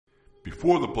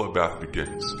Before the bloodbath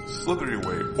begins, slither your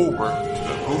way over to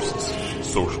the host's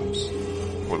socials.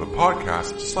 For the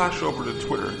podcast, slash over to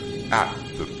Twitter at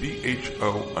the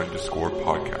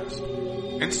BHO_podcast.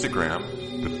 Instagram,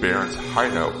 the Barrens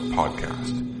Hideout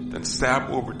Podcast. Then stab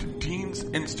over to Dean's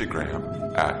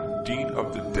Instagram at Dean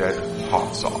of the Dead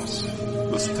Hot Sauce.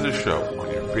 Listen to the show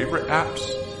on your favorite apps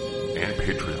and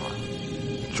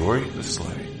Patreon. Enjoy the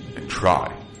sleigh and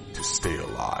try to stay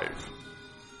alive.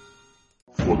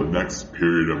 For the next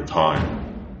period of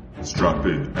time, strap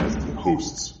in as the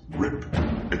hosts rip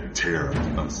and tear at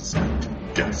the unsuspecting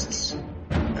guests,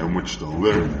 in which they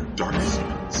learn their dark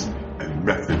secrets and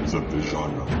methods of the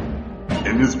genre.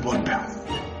 In this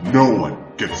bloodbath, no one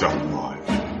gets out alive.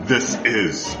 This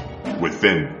is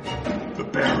Within the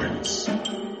Barrens.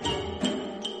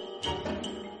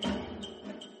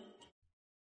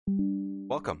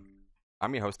 Welcome.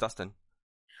 I'm your host, Dustin.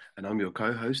 And I'm your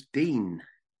co-host, Dean.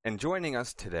 And joining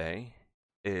us today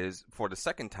is, for the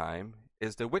second time,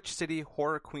 is the Witch City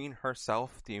horror queen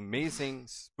herself, the amazing,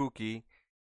 spooky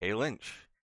Kay Lynch.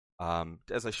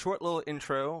 As a short little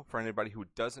intro for anybody who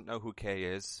doesn't know who Kay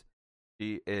is,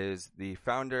 she is the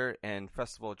founder and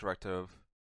festival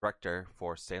director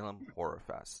for Salem Horror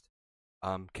Fest.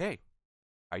 Kay,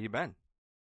 how you been?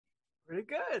 Pretty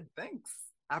good, thanks.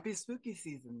 Happy spooky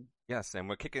season. Yes, and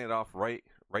we're kicking it off right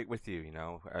with you,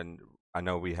 and I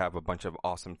know we have a bunch of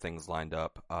awesome things lined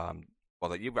up,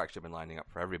 that you've actually been lining up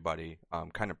for everybody,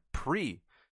 kind of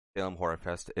pre-Salem Horror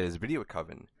Fest is Video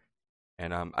Coven.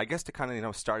 And I guess to kind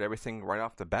of, start everything right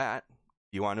off the bat,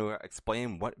 you want to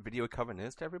explain what Video Coven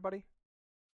is to everybody?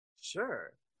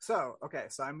 Sure. So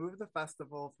I moved the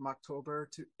festival from October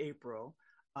to April,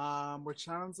 which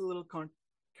sounds a little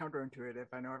counterintuitive.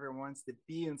 I know everyone wants to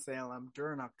be in Salem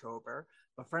during October,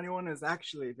 but for anyone who's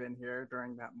actually been here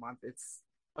during that month, it's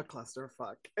a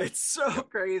clusterfuck. It's so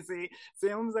crazy.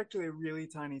 Salem is actually a really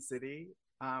tiny city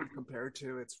compared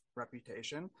to its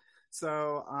reputation.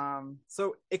 So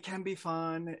it can be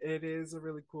fun. It is a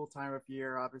really cool time of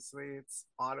year. Obviously, it's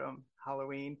autumn,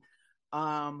 Halloween.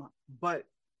 But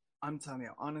I'm telling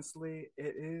you, honestly,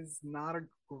 it is not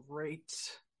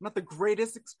the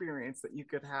greatest experience that you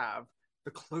could have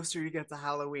the closer you get to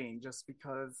Halloween, just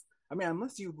because,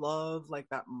 unless you love like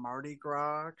that Mardi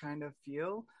Gras kind of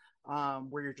feel,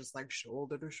 where you're just like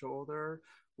shoulder to shoulder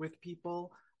with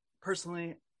people.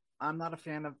 Personally, I'm not a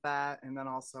fan of that. And then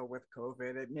also with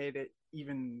COVID, it made it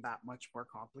even that much more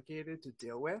complicated to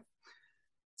deal with.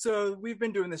 So we've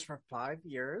been doing this for 5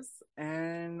 years,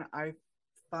 and I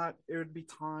thought it would be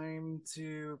time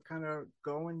to kind of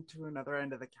go into another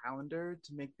end of the calendar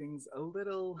to make things a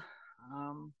little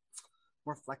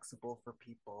more flexible for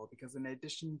people, because in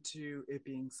addition to it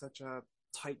being such a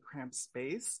tight, cramped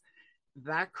space,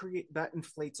 that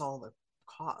inflates all the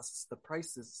costs, the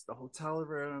prices, the hotel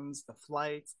rooms, the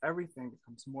flights, everything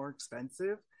becomes more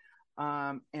expensive,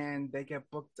 and they get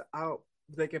booked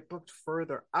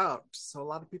further out. So a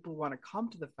lot of people want to come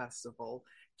to the festival,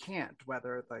 can't,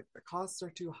 whether like the costs are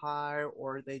too high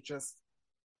or they just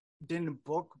didn't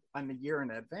book a year in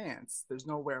advance. There's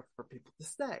nowhere for people to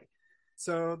stay.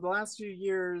 So the last few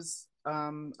years,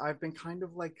 I've been kind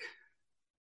of like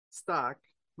stuck.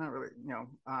 Not really,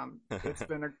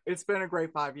 it's been a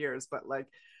great 5 years, but like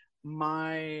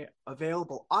my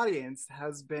available audience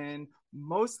has been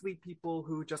mostly people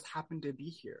who just happen to be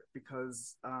here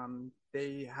because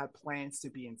they had plans to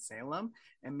be in Salem,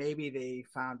 and maybe they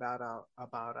found out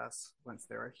about us once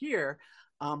they were here.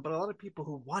 But a lot of people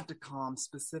who want to come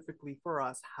specifically for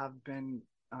us have been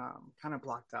kind of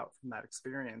blocked out from that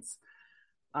experience.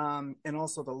 And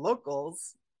also the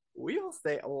locals, we all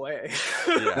stay away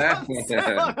in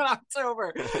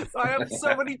October. So I have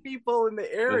so many people in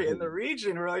the area, in the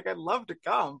region, who are like, I'd love to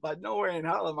come, but nowhere in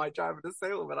hell am I driving to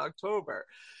Salem in October.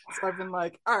 So I've been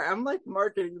like, all right, I'm like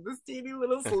marketing this teeny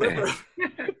little sliver of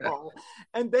people,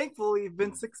 and thankfully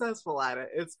been successful at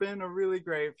it. It's been a really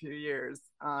great few years.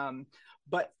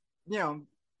 But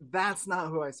that's not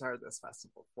who I started this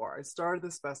festival for. I started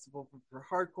this festival for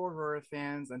hardcore horror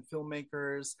fans and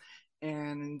filmmakers,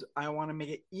 and I want to make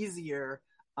it easier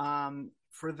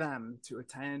for them to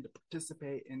attend,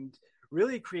 participate, and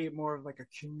really create more of like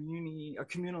a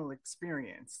communal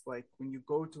experience. Like when you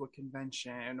go to a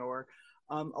convention or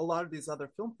a lot of these other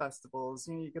film festivals,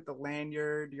 you get the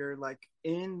lanyard, you're like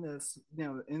in this,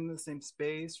 in the same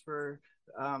space for,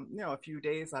 a few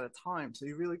days at a time. So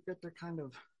you really get to kind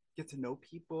of get to know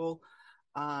people.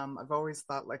 I've always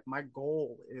thought like my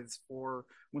goal is for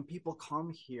when people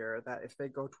come here that if they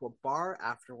go to a bar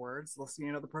afterwards, they'll see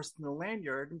another person in the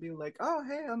lanyard and be like, oh,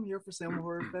 hey, I'm here for Salem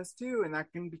Horror Fest too. And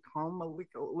that can become a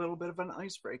little bit of an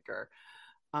icebreaker.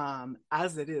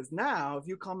 As it is now, if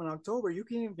you come in October, you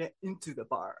can't even get into the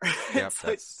bar. Yep,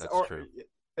 It's that's true.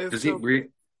 It's Does so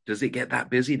does it get that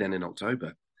busy then in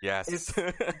October? Yes. it's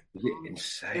Is it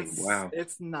insane? it's Wow.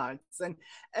 it's nuts, and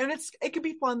it could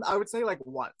be fun. I would say like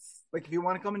once, like if you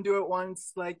want to come and do it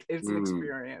once, like it's an Mm.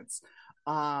 experience.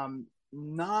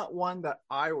 Not one that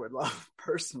I would love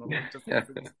personally, just because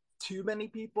it's too many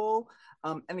people.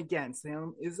 And again,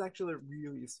 Salem is actually a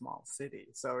really small city,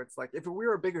 so it's like if we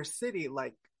were a bigger city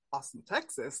like Austin,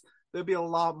 Texas, there'd be a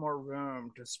lot more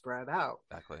room to spread out.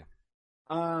 Exactly.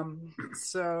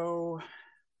 So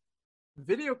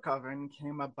Video Coven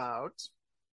came about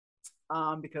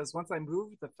because once I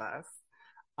moved the fest,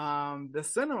 the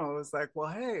cinema was like,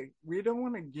 well, hey, we don't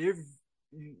want to give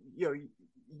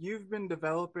you've been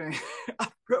developing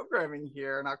programming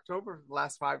here in October for the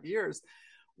last 5 years.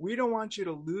 We don't want you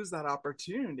to lose that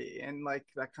opportunity and like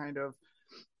that kind of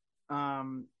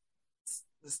um,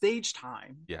 stage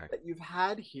time Yeah. that you've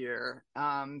had here.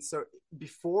 So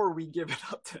before we give it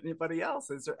up to anybody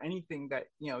else, is there anything that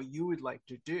you would like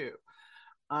to do?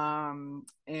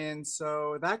 And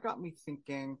so that got me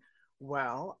thinking,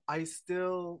 well, I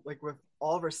still, like, with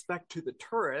all respect to the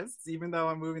tourists, even though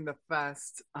I'm moving the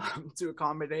fest to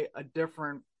accommodate a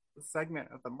different segment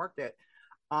of the market,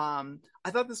 I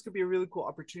thought this could be a really cool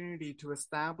opportunity to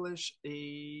establish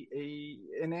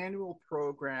an annual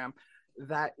program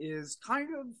that is kind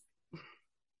of,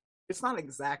 it's not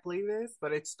exactly this,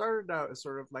 but it started out as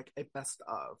sort of like a best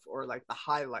of, or like the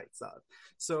highlights of.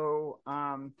 So,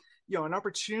 an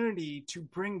opportunity to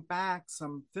bring back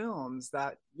some films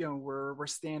that were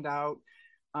standout,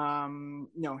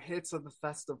 hits of the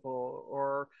festival,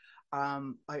 or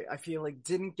I feel like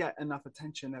didn't get enough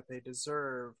attention that they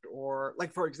deserved. Or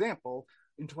like, for example,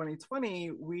 in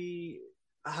 2020, we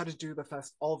had to do the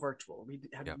fest all virtual. We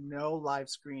had no live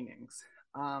screenings.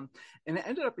 And it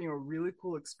ended up being a really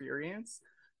cool experience.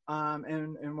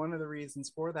 And one of the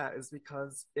reasons for that is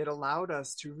because it allowed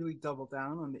us to really double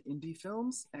down on the indie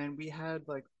films. And we had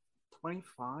like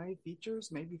 25 features,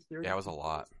 maybe 30. Yeah, it was a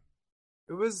lot.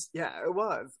 It was.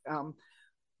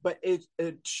 But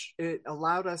it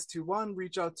allowed us to, one,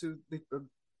 reach out to the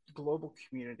global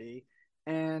community,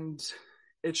 and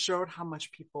it showed how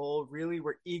much people really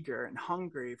were eager and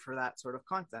hungry for that sort of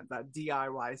content, that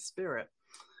DIY spirit.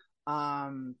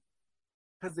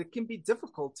 Because it can be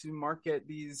difficult to market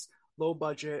these low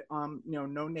budget,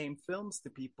 no name films to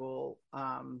people,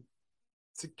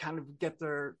 to kind of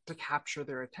to capture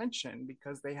their attention,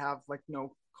 because they have like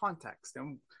no context.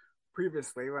 And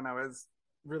previously, when I was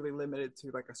really limited to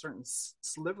like a certain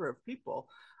sliver of people,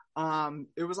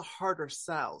 it was a harder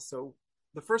sell. So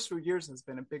the first few years has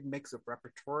been a big mix of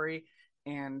repertory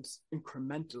and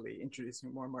incrementally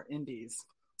introducing more and more indies.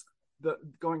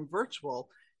 Going virtual,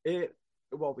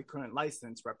 we couldn't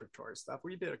license repertory stuff.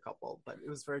 We did a couple, but it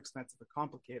was very expensive and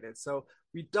complicated. So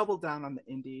we doubled down on the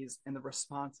indies, and the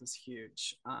response was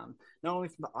huge. Not only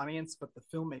from the audience, but the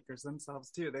filmmakers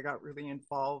themselves too. They got really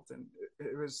involved, and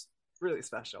it was really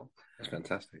special. That's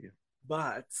fantastic. Yeah.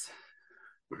 But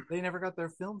they never got their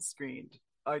film screened,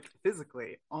 like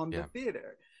physically on the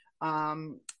theater.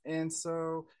 And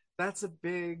so that's a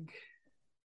big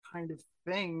kind of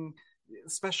thing,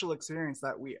 special experience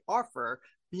that we offer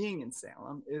being in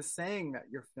Salem, is saying that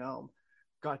your film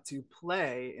got to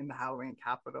play in the Halloween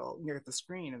capital, at the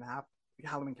screen in the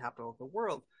Halloween capital of the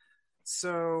world.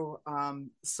 So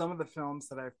some of the films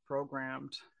that I've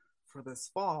programmed for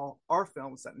this fall are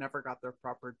films that never got their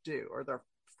proper due, or their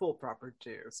full proper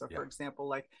due. So for example,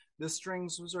 like The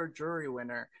Strings was our jury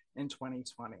winner in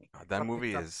 2020. That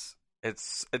movie it's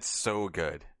so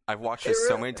good. I've watched it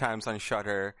so many times on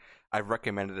Shudder. I've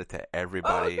recommended it to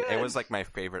everybody. It was like my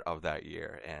favorite of that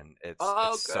year, and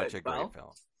it's such a great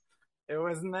film. It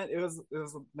was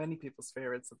many people's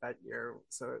favorites of that year,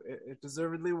 so it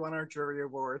deservedly won our jury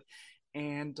award.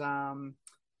 And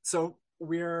so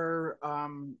we're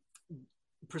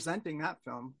presenting that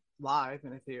film live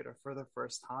in a theater for the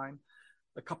first time.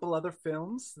 A couple other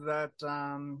films that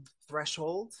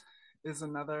Threshold is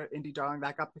another indie darling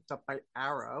that got picked up by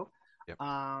Arrow. Yep.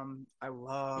 I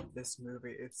love this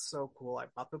movie. It's so cool. I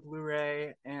bought the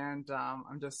Blu-ray, and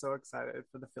I'm just so excited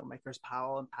for the filmmakers,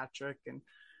 Powell and Patrick and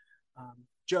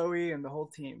Joey and the whole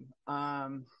team.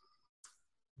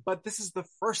 But this is the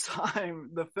first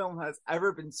time the film has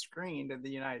ever been screened in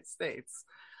the United States.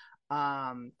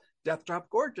 Death Drop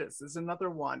Gorgeous is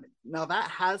another one. Now that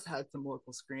has had some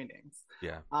local screenings.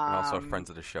 Yeah, and also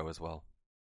friends of the show as well.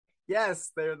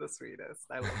 Yes, they're the sweetest.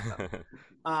 I love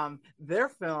them. Their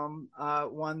film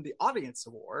won the Audience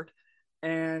Award,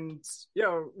 and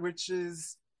which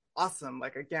is awesome.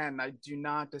 Like, again, I do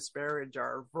not disparage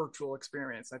our virtual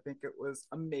experience. I think it was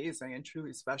amazing and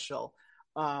truly special.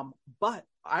 But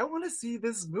I want to see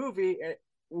this movie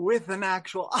with an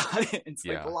actual audience,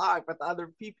 like Yeah. live with other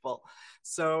people.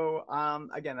 So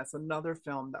again, that's another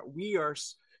film that we are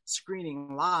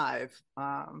screening live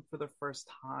for the first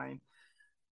time.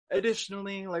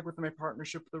 Additionally, like with my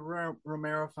partnership with the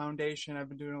Romero Foundation, I've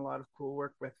been doing a lot of cool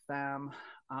work with them.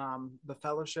 The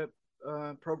fellowship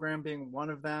program being one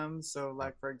of them. So,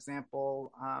 like for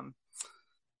example,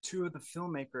 two of the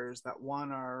filmmakers that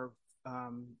won our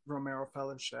Romero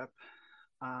Fellowship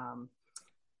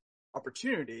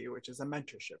opportunity, which is a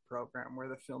mentorship program where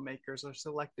the filmmakers are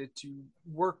selected to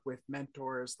work with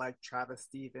mentors like Travis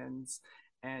Stevens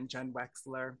and Jen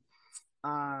Wexler.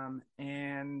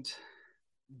 And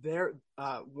they're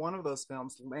one of those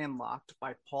films, Landlocked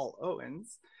by Paul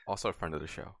Owens, Also a friend of the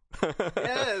show.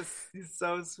 yes, he's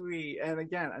so sweet. And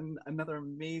again, another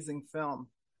amazing film.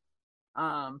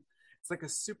 It's like a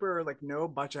super like no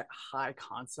budget, high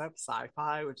concept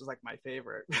sci-fi, which is like my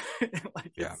favorite.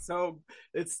 Like Yeah.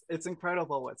 it's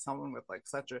incredible what someone with like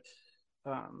such a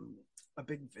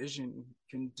big vision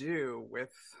can do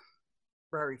with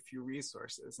very few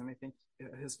resources. And I think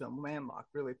his film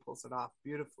Landlocked really pulls it off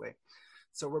beautifully.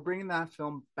 So we're bringing that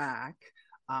film back.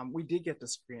 We did get to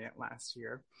screen it last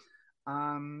year.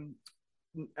 And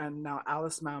now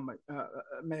Alice Mayo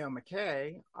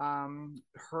McKay,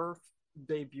 her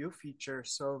debut feature,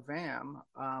 So Vam,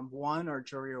 won our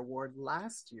jury award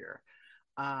last year.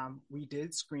 We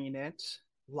did screen it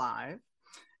live.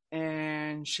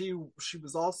 And she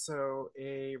was also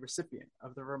a recipient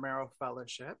of the Romero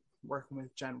Fellowship, working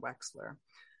with Jen Wexler.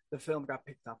 The film got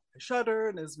picked up by Shudder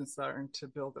and has been starting to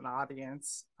build an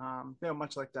audience.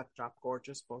 Much like Death Drop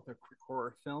Gorgeous, both are quick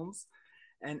horror films.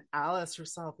 And Alice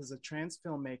herself is a trans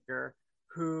filmmaker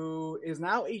who is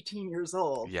now 18 years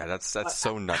old. Yeah, that's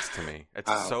so nuts to me.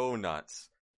 It's so nuts.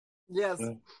 Yes.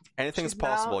 Anything's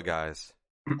possible, guys.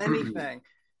 Anything.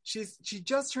 She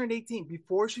just turned 18.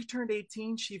 Before she turned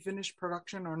 18, she finished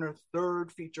production on her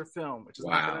third feature film, which has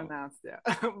not been announced yet.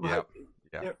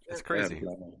 Yeah. It's crazy.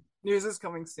 News is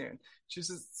coming soon. She's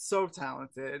just so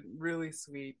talented, really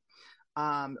sweet.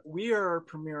 We are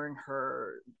premiering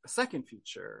her second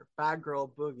feature, Bad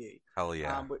Girl Boogie. Hell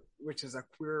yeah. Which is a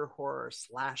queer horror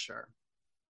slasher.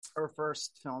 Her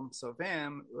first film, So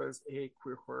Vam, was a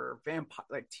queer horror vampire,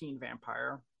 like teen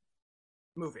vampire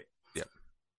movie.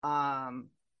 Yeah.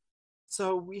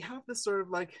 So we have this sort of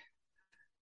like,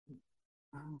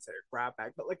 I don't want to say a grab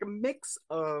bag, but like a mix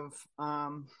of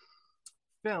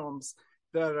films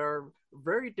that are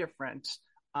very different,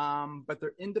 but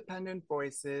they're independent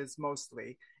voices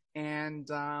mostly, and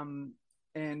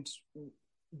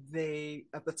they,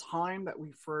 at the time that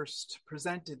we first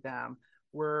presented them,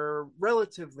 were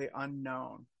relatively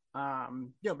unknown.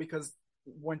 Because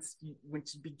once you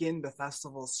begin the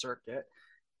festival circuit,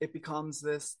 it becomes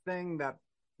this thing that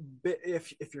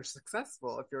if you're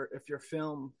successful, if your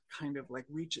film kind of like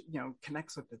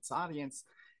connects with its audience,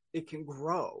 it can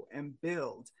grow and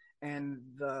build. And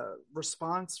the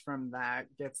response from that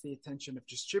gets the attention of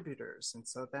distributors. And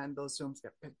so then those films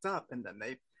get picked up and then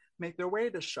they make their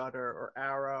way to Shudder or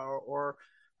Arrow or,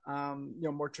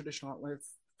 more traditional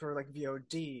outlets for like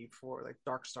VOD for like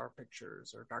Dark Star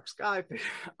Pictures or Dark Sky.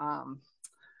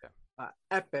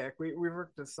 Epic. We've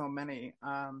worked with so many.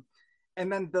 And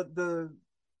then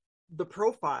the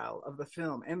profile of the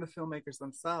film and the filmmakers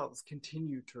themselves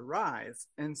continue to rise.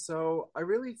 And so I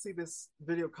really see this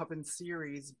Video Coven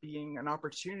series being an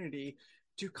opportunity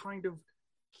to kind of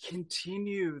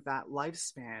continue that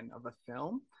lifespan of a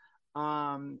film,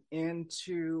 and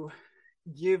to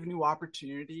give new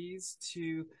opportunities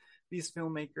to these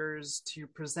filmmakers to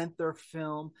present their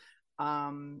film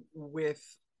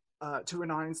to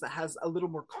an audience that has a little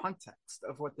more context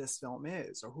of what this film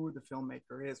is or who the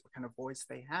filmmaker is, what kind of voice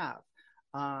they have.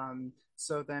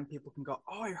 So then people can go,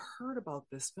 oh, I heard about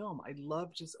this film.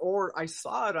 Or I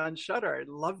saw it on Shudder. I'd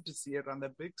love to see it on the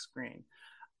big screen.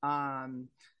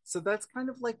 So that's kind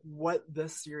of like what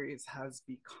this series has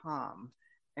become.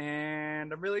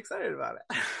 And I'm really excited about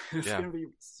it. It's going to be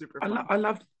super fun.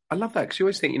 I love that because you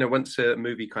always think, once a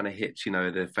movie kind of hits,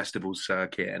 the festival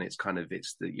circuit and it's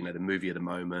the, the movie of the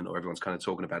moment or everyone's kind of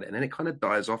talking about it and then it kind of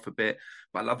dies off a bit.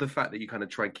 But I love the fact that you kind of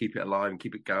try and keep it alive and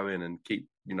keep it going and keep,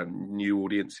 new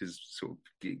audiences sort of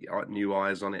get new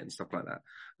eyes on it and stuff like that.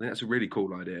 I think that's a really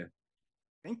cool idea.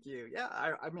 Thank you. Yeah.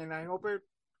 I mean, I hope it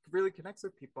really connects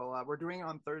with people. We're doing it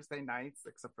on Thursday nights,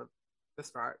 except for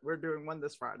this Friday. We're doing one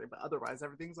this Friday, but otherwise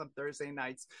everything's on Thursday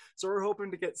nights. So we're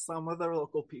hoping to get some of the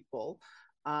local people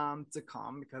to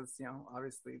come because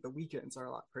obviously the weekends are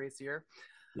a lot crazier.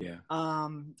 Yeah.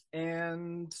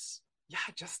 And yeah,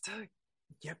 just to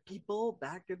get people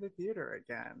back in the theater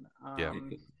again. Yeah.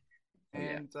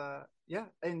 And yeah,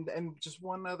 and just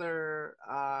one other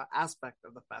aspect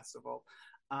of the festival,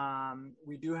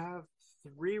 we do have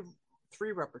three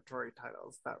repertory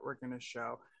titles that we're going to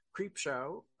show. Creep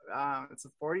Show, it's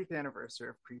the 40th anniversary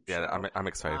of Creep Yeah, Show. I'm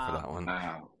excited for that one.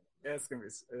 Wow. It's gonna be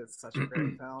it's such a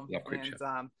great film, Love Creep and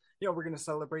Show. you know, we're going to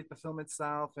celebrate the film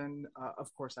itself, and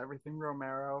of course everything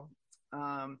Romero.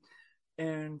 Um,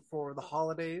 and for the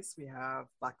holidays, we have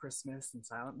Black Christmas and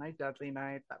Silent Night, Deadly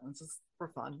Night. That one's just for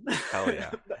fun. Hell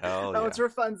yeah. Hell That yeah. one's for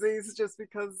funsies, just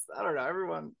because I don't know.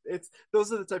 Everyone,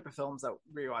 those are the type of films that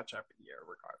we watch every year,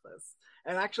 regardless.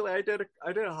 And actually, I did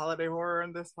a holiday horror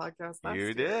in this podcast last year.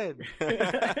 You did,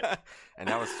 and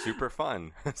that was super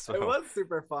fun. So It was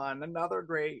super fun. Another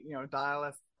great, you know, Dial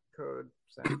S Code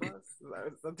Santa. Is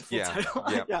that the full title?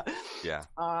 Yeah.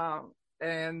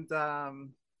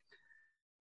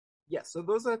 Yeah, so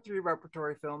those are three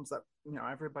repertory films that, you know,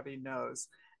 everybody knows.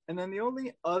 And then the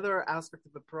only other aspect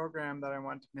of the program that I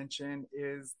want to mention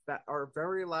is that our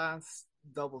very last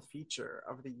double feature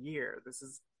of the year, this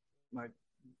is like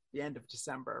the end of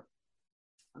December,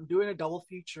 I'm doing a double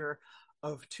feature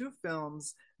of two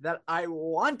films that I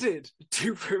wanted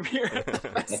to premiere at the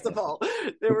festival.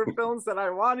 They were films that I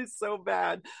wanted so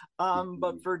bad,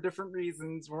 but for different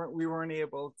reasons, we weren't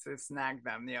able to snag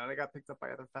them. You know, they got picked up by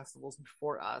other festivals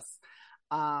before us.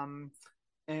 And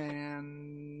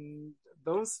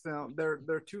those films,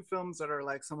 they're two films that are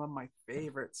like some of my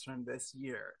favorites from this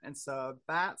year. And so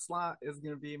that slot is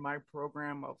going to be my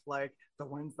program of like the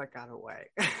ones that got away.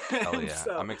 Oh yeah,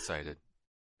 so, I'm excited.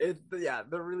 They're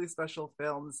really special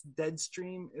films.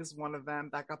 Deadstream is one of them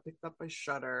that got picked up by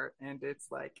Shudder, and it's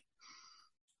like,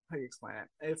 how do you explain it?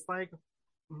 It's like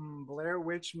Blair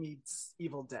Witch meets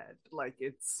Evil Dead. Like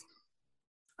it's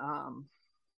not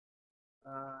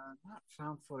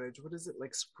found footage. What is it,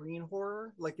 like screen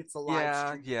horror? Like it's a live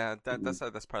stream. Yeah. That's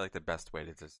probably like the best way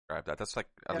to describe that. That's like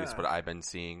at least what I've been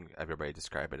seeing everybody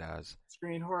describe it as.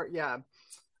 Screen horror. Yeah.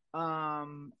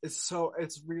 It's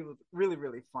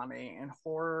really funny, and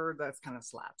horror that's kind of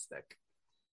slapstick,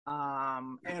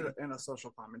 and a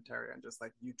social commentary on just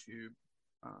like YouTube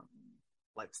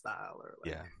lifestyle, or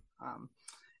like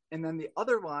and then the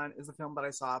other one is a film that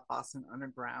I saw at Boston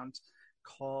Underground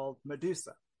called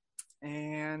Medusa.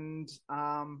 And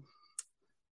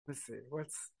let's see,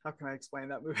 how can I explain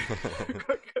that movie?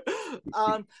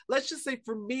 Let's just say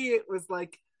for me it was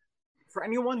like, for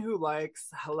anyone who likes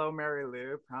Hello Mary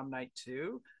Lou, Prom Night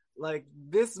 2, like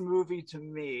this movie to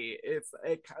me,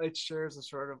 it shares a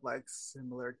sort of like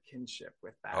similar kinship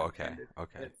with that. Okay.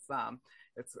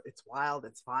 It's wild,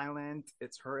 it's violent,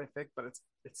 it's horrific, but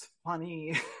it's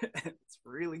funny, it's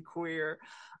really queer,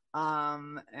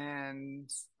 and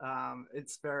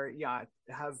it's very it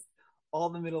has all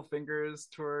the middle fingers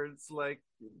towards like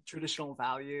traditional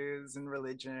values and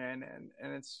religion,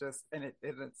 and it's just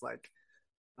it's like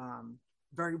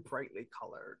very brightly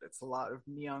colored. It's a lot of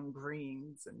neon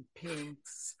greens and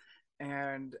pinks,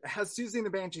 and it has Susie and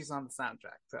the Banshees on the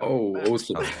soundtrack. So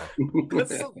awesome!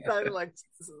 That like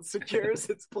secures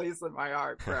its place in my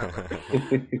heart forever.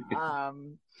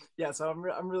 So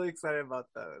I'm really excited about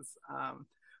those.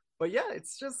 But yeah,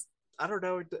 it's just, I don't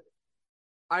know.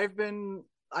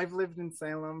 I've lived in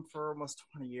Salem for almost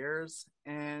 20 years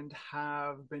and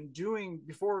have been doing,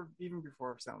 even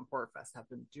before Salem Horror Fest, have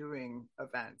been doing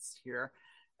events here.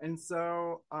 And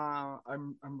so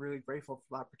I'm really grateful for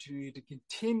the opportunity to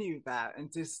continue that and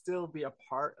to still be a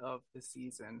part of the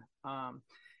season,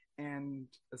 and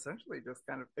essentially just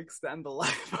kind of extend the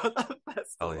life of the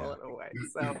festival in a way.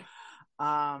 So,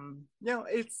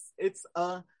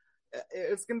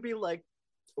 it's going to be like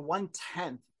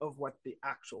 1/10 of what the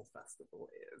actual festival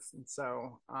is, and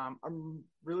so I'm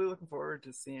really looking forward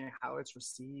to seeing how it's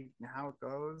received and how it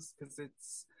goes, because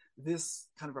this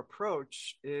kind of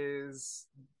approach is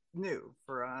new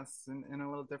for us and a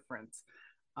little different,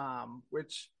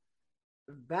 which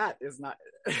that is not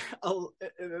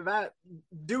that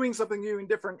doing something new and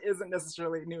different isn't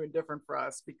necessarily new and different for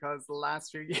us, because the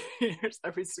last few years,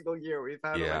 every single year, we've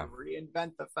had to like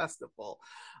reinvent the festival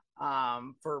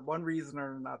for one reason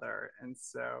or another, and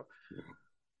so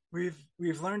we've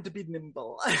learned to be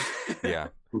nimble.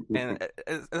 And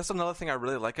that's another thing I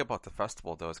really like about the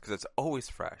festival, though, is because it's always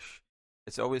fresh.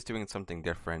 It's always doing something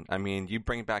different. I mean, you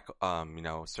bring back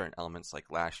certain elements,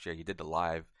 like last year you did the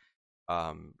live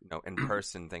in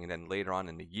person thing, and then later on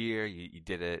in the year you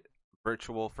did it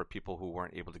virtual for people who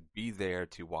weren't able to be there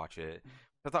to watch it.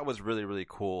 I thought was really, really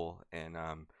cool, and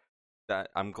that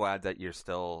I'm glad that you're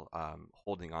still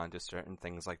holding on to certain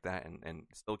things like that, and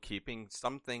still keeping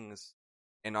some things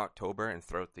in October and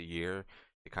throughout the year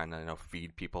to kind of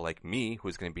feed people like me,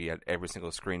 who's going to be at every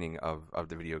single screening of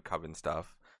the Video Coven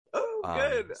stuff. Oh,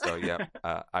 good. So yeah,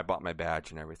 I bought my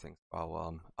badge and everything.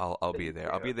 I'll be there.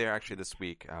 you. I'll be there actually this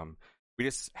week. We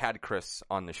just had Chris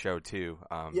on the show too.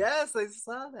 Yes, I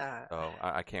saw that. So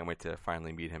I can't wait to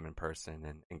finally meet him in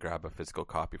person and grab a physical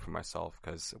copy for myself,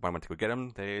 because when I went to go get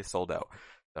them, they sold out.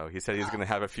 So he said he's going to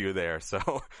have a few there.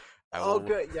 So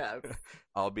good. Yeah.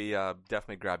 I'll be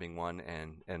definitely grabbing one,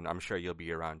 and I'm sure you'll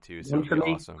be around too. So it'll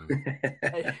be awesome.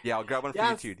 Yeah, I'll grab one for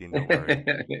you too, Dean. Don't worry.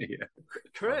 Yeah.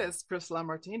 Chris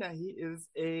Lamartina, he is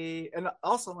and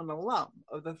also an alum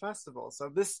of the festival. So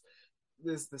this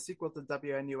is the sequel to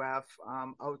WNUF,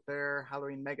 Out There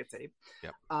Halloween Megatape.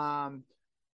 Yep.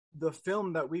 The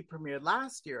film that we premiered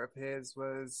last year of his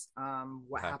was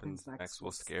What Happens Next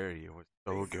Will Scare You. It was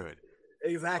so good.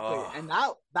 Exactly. Oh. And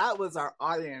that was our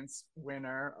audience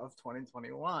winner of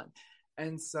 2021.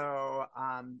 And so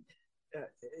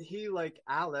he, like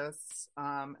Alice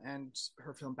and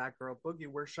her film Bad Girl Boogie,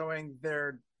 were showing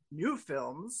their new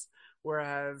films,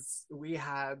 whereas we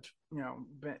had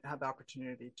had the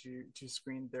opportunity to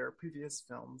screen their previous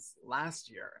films last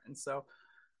year. And so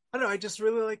I don't know, I just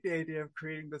really like the idea of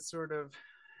creating this sort of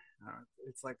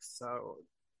it's like so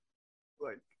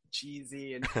like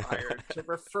cheesy and tired to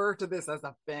refer to this as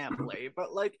a family,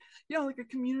 but like like a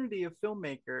community of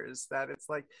filmmakers, that it's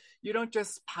like you don't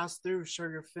just pass through, show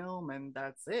your film, and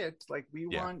that's it. Like we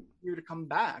want you to come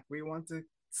back. We want to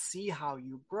see how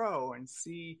you grow and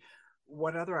see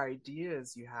what other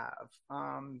ideas you have.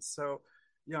 So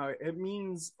it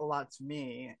means a lot to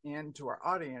me and to our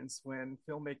audience when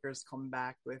filmmakers come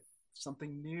back with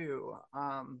something new,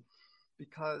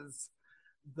 because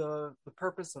the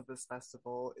purpose of this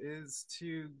festival is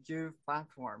to give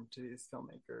platform to these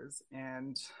filmmakers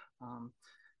and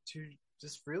to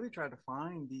just really try to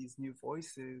find these new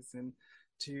voices and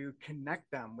to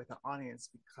connect them with the audience,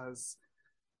 because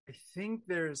I think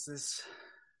there's this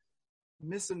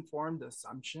misinformed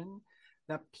assumption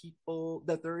that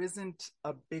there isn't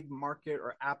a big market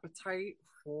or appetite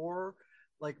for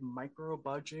like micro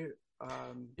budget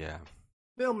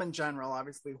film in general,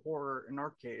 obviously horror in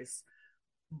our case.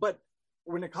 But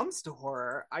when it comes to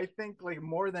horror, I think like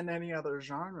more than any other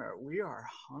genre, we are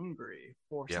hungry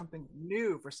for something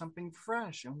new, for something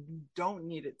fresh, and we don't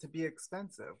need it to be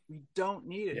expensive. We don't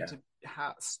need it to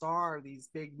star these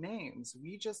big names.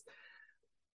 We just,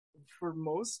 for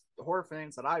most horror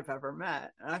fans that I've ever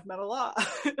met, and I've met a lot,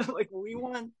 like we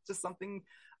want just something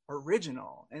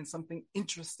original and something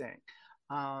interesting,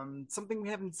 something we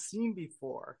haven't seen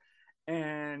before.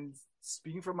 And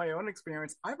speaking from my own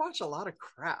experience, I watch a lot of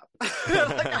crap.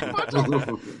 I watch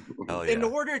in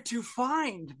order to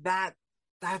find that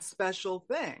special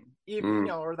thing, even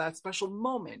or that special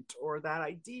moment or that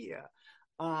idea.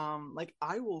 I'll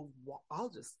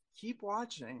just keep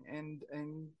watching and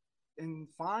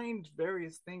find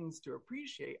various things to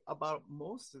appreciate about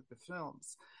most of the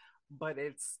films. But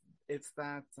it's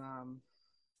that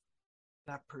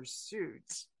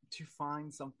pursuit to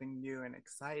find something new and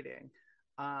exciting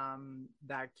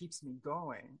that keeps me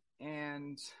going.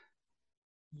 And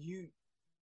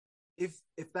if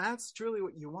that's truly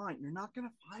what you want, you're not going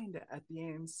to find it at the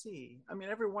AMC. I mean,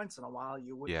 every once in a while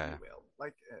you will.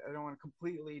 Like, I don't want to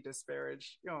completely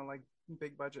disparage like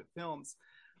big budget films.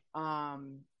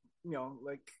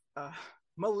 Like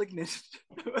Malignant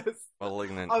was a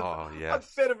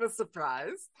bit of a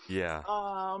surprise.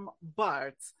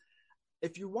 But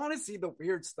if you want to see the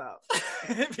weird stuff,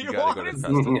 if you want to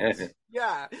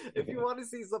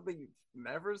see something you've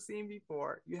never seen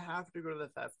before, you have to go to the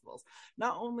festivals.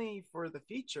 Not only for the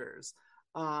features,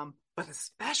 but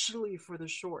especially for the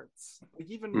shorts. Like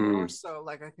even more so.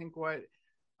 Like I think what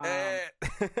I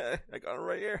got it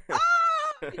right here.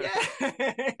 Yeah,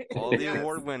 all the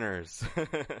award winners.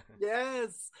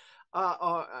 Yes.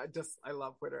 I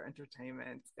love Twitter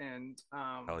entertainment, and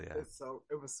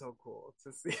it was so cool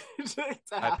to see.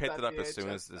 I picked it up as soon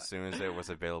as it was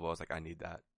available. I was like, I need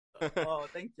that. Oh,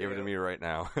 thank you. Give it to me right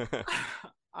now.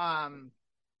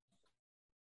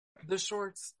 The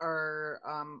shorts are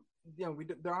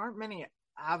there aren't many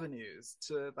avenues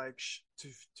to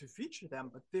to feature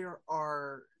them, but there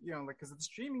are because of the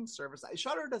streaming service.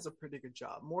 Shudder does a pretty good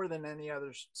job, more than any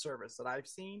other service that I've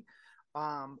seen,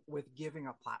 with giving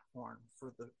a platform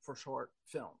for short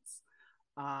films.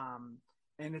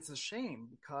 And it's a shame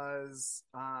because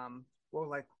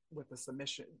like with the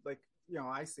submission, like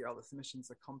I see all the submissions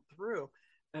that come through,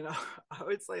 and I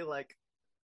would say like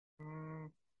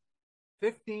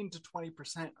 15 to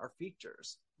 20% are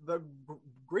features. The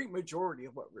great majority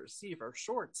of what we receive are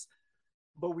shorts,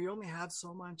 but we only have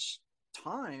so much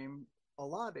time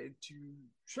allotted to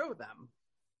show them.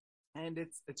 And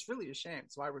it's really a shame.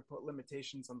 So I would put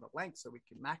limitations on the length so we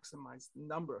can maximize the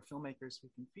number of filmmakers we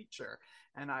can feature.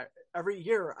 And every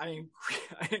year I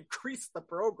increase the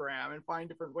program and find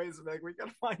different ways of like we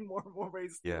gotta find more and more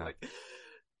ways to like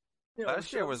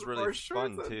last year was really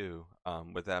fun too,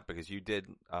 with that, because you did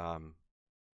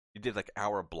like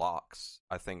hour blocks,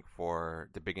 I think, for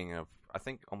the beginning of, I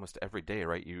think, almost every day,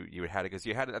 right? You had it because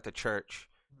you had it at the church.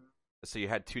 So you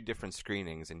had 2 different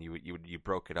screenings, and you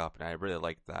broke it up, and I really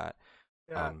liked that.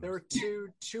 Yeah, there were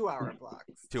 2-hour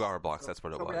blocks. 2-hour blocks, that's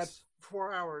what it was. We had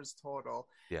 4 hours total.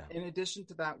 Yeah. In addition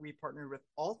to that, we partnered with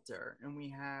Alter, and we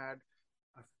had,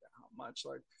 I forget how much,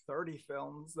 like 30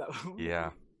 films that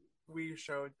we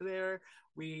showed there.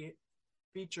 We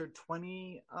featured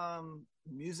 20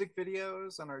 music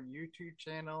videos on our YouTube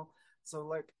channel. So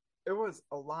like it was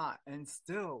a lot, and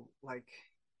still like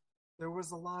there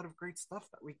was a lot of great stuff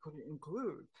that we couldn't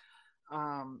include.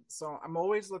 So I'm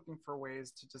always looking for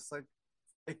ways to just like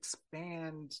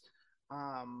expand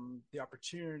the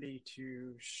opportunity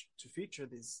to feature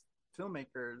these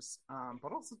filmmakers,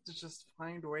 but also to just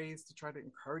find ways to try to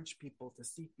encourage people to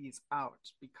seek these out,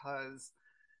 because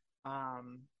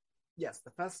yes,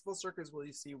 the festival circuit is where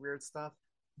you see weird stuff,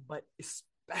 but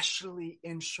especially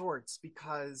in shorts,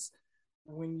 because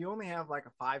when you only have like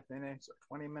a 5 minutes or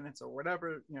 20 minutes or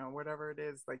whatever, whatever it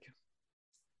is, like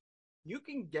you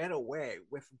can get away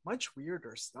with much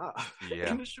weirder stuff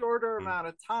in a shorter amount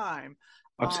of time.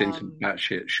 I've seen some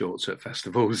batshit shorts at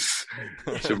festivals,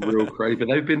 some real crazy, but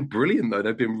they've been brilliant though.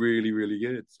 They've been really, really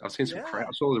good. I've seen some I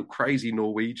saw a crazy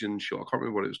Norwegian short. I can't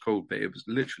remember what it was called, but it was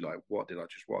literally like, what did I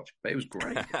just watch? But it was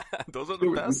great. Those are the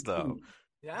best though.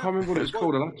 Yeah. I can't remember what it was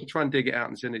called. I'll have to try and dig it out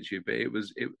and send it to you. But it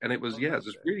was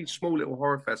this really small little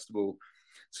horror festival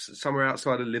somewhere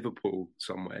outside of Liverpool,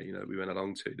 somewhere, we went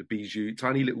along to the Bijou,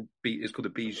 tiny little it's called the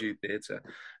Bijou Theatre,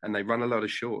 and they run a lot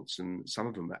of shorts, and some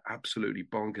of them are absolutely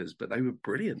bonkers, but they were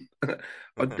brilliant.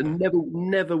 I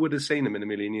never would have seen them in a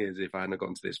million years if I hadn't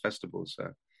gone to this festival.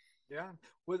 So yeah,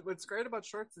 what's great about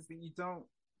shorts is that you don't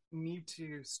need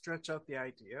to stretch out the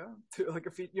idea to like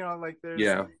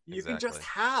you can just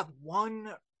have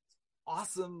one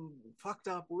awesome fucked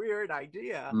up weird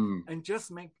idea and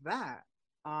just make that.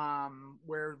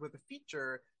 Where with a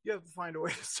feature you have to find a way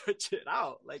to stretch it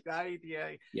out, like that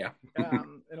idea.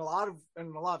 In a lot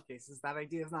of cases that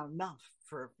idea is not enough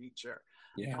for a feature.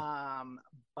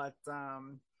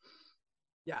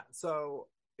 So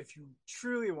if you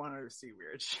truly want to see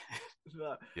weird shit,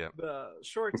 the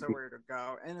shorts are where to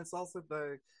go, and it's also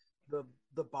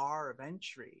the bar of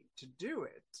entry to do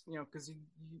it, because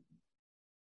you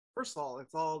first of all,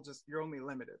 it's all just, you're only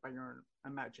limited by your own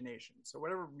imagination. So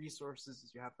whatever resources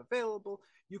you have available,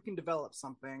 you can develop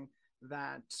something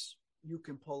that you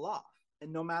can pull off.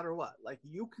 And no matter what, like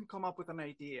you can come up with an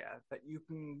idea that you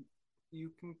can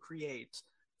create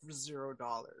for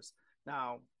 $0.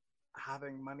 Now,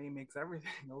 having money makes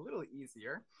everything a little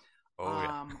easier.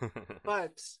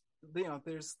 But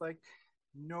there's like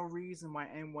no reason why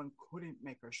anyone couldn't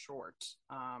make a short.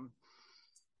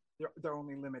 They're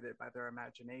only limited by their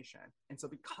imagination. And so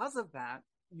because of that,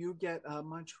 you get a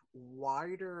much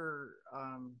wider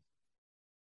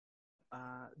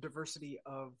diversity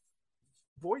of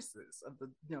voices of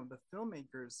the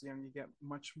filmmakers. You get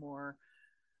much more,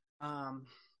 not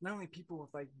only people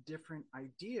with like different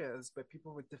ideas, but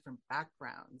people with different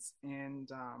backgrounds. And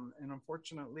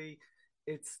unfortunately,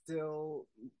 it's still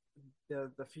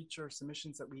the feature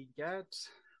submissions that we get.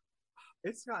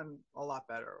 It's gotten a lot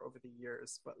better over the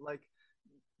years, but like,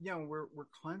 we're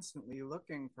constantly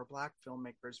looking for Black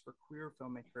filmmakers, for queer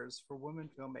filmmakers, for women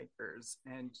filmmakers,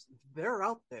 and they're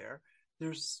out there.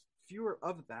 There's fewer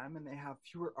of them, and they have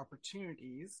fewer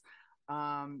opportunities.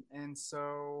 And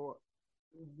so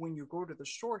when you go to the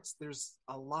shorts, there's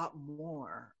a lot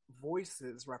more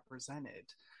voices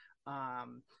represented,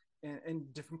 in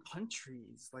different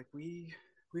countries. Like we've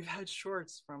had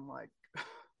shorts from like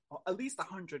at least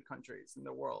 100 countries in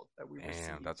the world that we've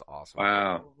received. That's awesome.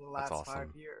 Wow. Over the last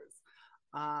 5 years.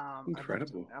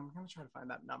 Incredible. I'm going to try to find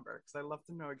that number because I love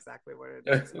to know exactly what it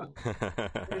is. But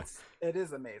it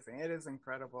is amazing. It is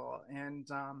incredible. And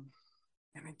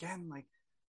again, like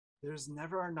there's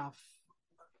never enough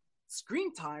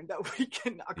screen time that we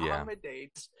can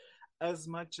accommodate as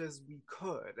much as we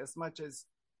could, as much as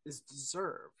is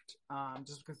deserved,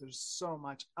 just because there's so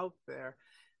much out there.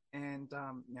 And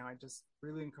I just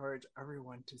really encourage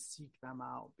everyone to seek them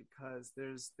out, because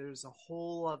there's a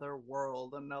whole other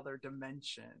world, another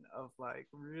dimension of like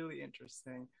really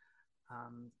interesting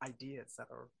ideas that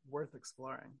are worth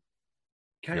exploring.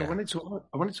 Okay, Yeah.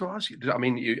 I wanted to ask you. I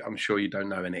mean, I'm sure you don't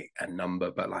know a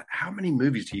number, but like, how many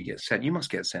movies do you get sent? You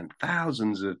must get sent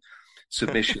thousands of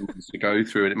submissions to go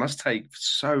through, and it must take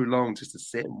so long just to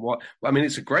sit and watch. Well, I mean,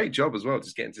 it's a great job as well,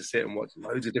 just getting to sit and watch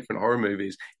loads of different horror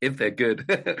movies if they're good.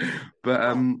 But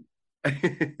Oh,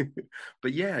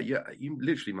 but yeah, you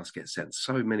literally must get sent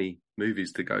so many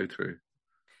movies to go through.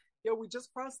 yeah, we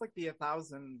just crossed like the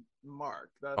 1,000 mark,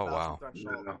 the Oh 1,000 wow.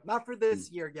 threshold. Wow. Not for this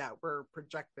year. Yeah, we're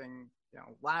projecting.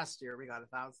 Last year we got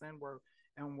 1,000.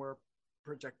 We're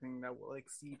projecting that we'll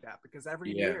exceed that because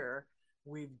every Yeah. year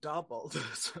we've doubled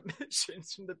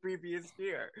submissions from the previous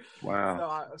year.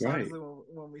 Wow. So Great. obviously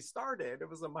when we started, it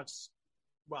was a much.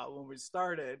 Well, when we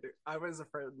started, I was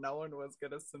afraid no one was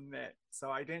going to submit.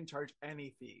 So I didn't charge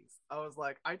any fees. I was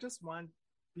like, I just want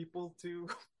people to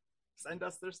send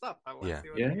us their stuff. I want to Yeah. see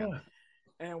what they got. Yeah.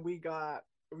 And we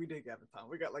did get a ton.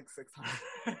 We got like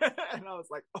 600. And I was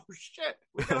like, oh shit,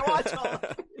 we got to watch all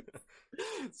of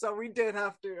these. So we did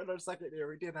have to, in our second year,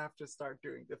 we did have to start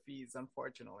doing the fees,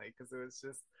 unfortunately, because it was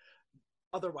just,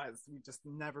 otherwise, we'd just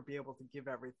never be able to give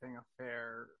everything a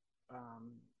fair,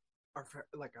 or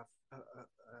like a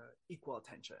equal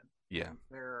attention. Yeah.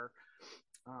 Fair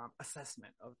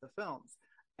assessment of the films.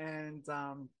 And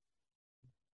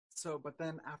so, but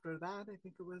then after that, I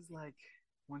think it was like,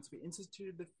 once we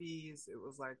instituted the fees, it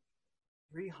was like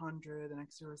 300. The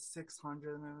next year was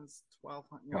 600, and then it was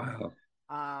 1,200.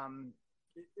 Wow.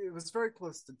 It was very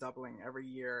close to doubling every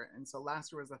year, and so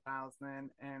last year was 1,000,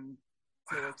 and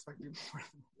so we're expecting more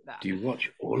than that. Do you watch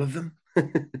all of them?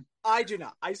 I do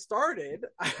not. I started.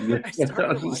 That's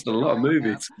a lot of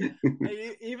movies.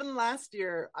 Even last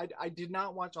year, I did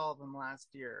not watch all of them last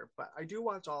year, but I do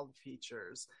watch all the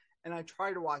features, and I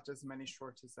try to watch as many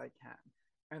shorts as I can.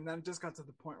 And then it just got to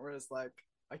the point where it's like,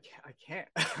 I can't.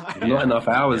 Not enough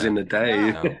hours in the day.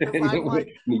 Yeah, I'm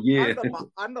like, in a year.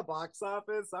 I'm the box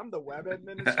office. I'm the web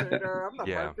administrator. I'm the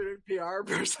marketing PR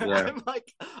person. Yeah. I'm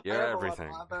like, You're I have everything.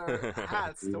 a lot of other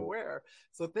hats to wear.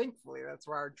 So thankfully, that's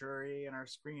where our jury and our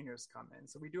screeners come in.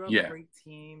 So we do have a great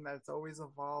team that's always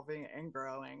evolving and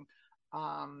growing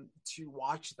to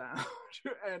watch them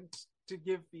and to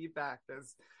give feedback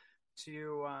as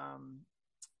to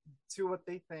what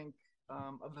they think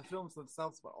of the films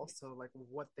themselves, but also like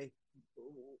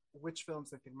which films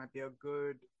they think might be a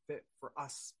good fit for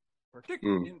us,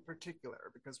 in particular,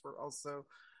 because we're also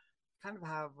kind of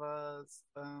have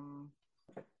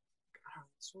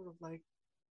sort of like,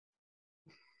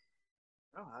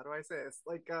 how do I say this?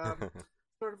 Like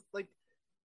sort of like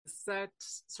set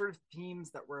sort of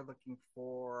themes that we're looking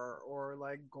for, or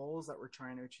like goals that we're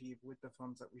trying to achieve with the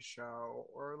films that we show,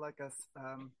 or like a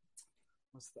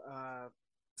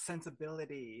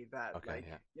sensibility that like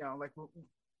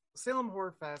Salem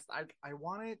Horror Fest, I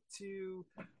want it to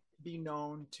be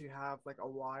known to have like a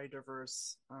wide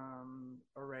diverse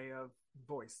array of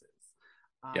voices,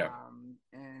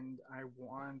 and I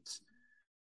want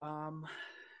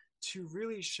to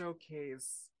really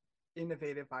showcase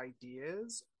innovative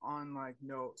ideas on like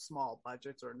no small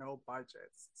budgets or no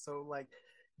budgets. So like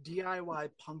DIY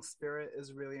punk spirit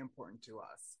is really important to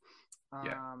us.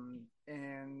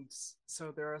 And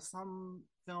so there are some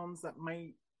films that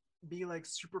might be like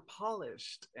super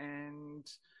polished and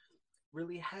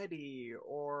really heady,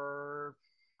 or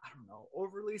I don't know,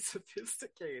 overly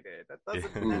sophisticated. That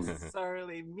doesn't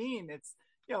necessarily mean it's,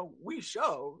 we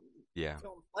show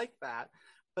films like that,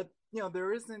 but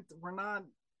there isn't, we're not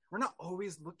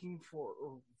always looking for,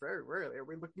 or very rarely are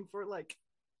we looking for like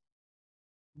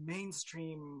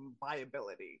mainstream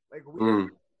viability. Like we're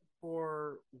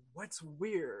for what's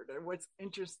weird and what's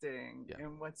interesting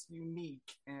and what's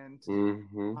unique, and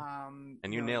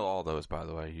and you nail all those, by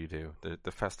the way. You do.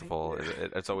 The festival,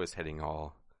 it's always hitting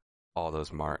all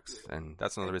those marks, and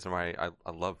that's another reason why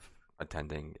I love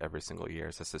attending every single year,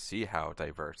 is just to see how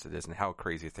diverse it is and how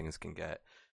crazy things can get.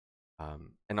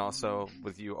 And also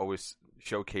with you always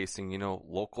showcasing,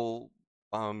 local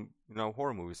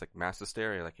horror movies like Mass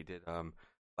Hysteria, like you did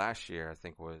last year, I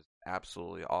think was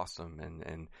absolutely awesome,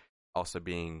 and also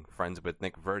being friends with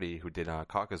Nick Verdi, who did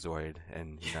Caucasoid,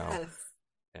 and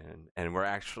and we're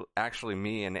actually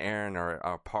me and Aaron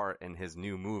are part in his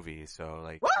new movie. So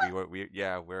like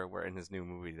we're in his new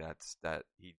movie that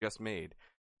he just made.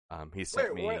 He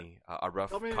sent me a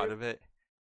rough cut of it.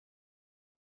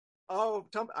 Oh,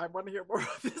 tell me, I want to hear more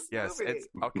of this movie. Yes, it's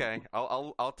okay.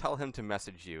 I'll tell him to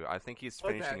message you. I think he's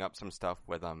finishing up some stuff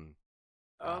with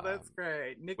Oh, that's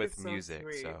great. Nick with is music,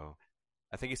 sweet. so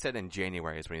I think he said in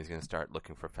January is when he's going to start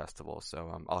looking for festivals. So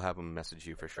I'll have him message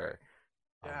you for sure.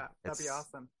 Yeah, that'd be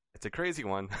awesome. It's a crazy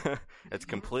one. It's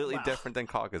completely different than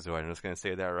Caucasoid. I'm just going to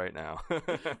say that right now.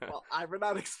 Well, I would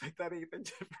not expect anything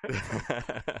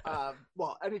different.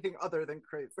 Well, anything other than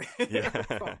crazy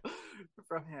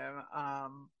from him.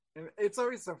 And it's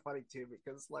always so funny too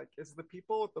because like it's the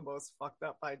people with the most fucked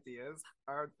up ideas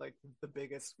are like the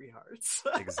biggest sweethearts.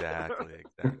 Exactly.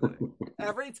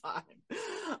 Every time.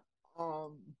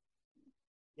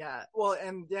 Yeah. Well,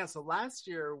 and yeah, so last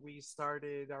year we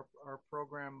started our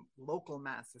program Local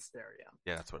Mass Hysteria.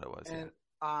 Yeah, that's what it was. And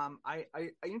I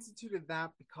instituted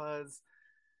that because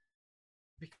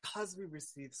we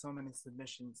receive so many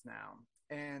submissions now.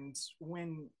 And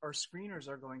when our screeners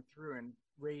are going through and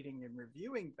rating and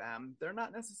reviewing them, they're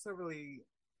not necessarily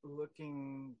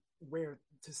looking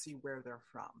to see where they're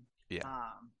from. Yeah.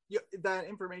 That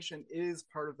information is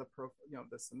part of the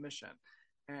the submission.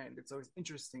 And it's always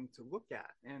interesting to look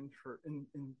at. And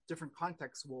in different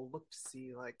contexts, we'll look to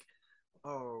see like,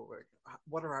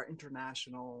 what are our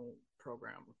international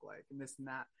program look like, and this and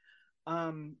that.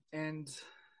 And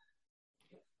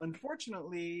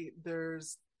unfortunately,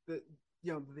 there's the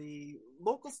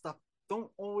local stuff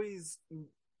don't always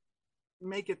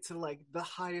make it to like the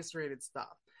highest rated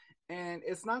stuff. And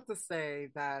it's not to say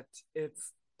that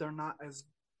they're not as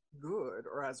good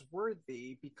or as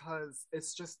worthy, because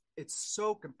it's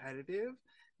so competitive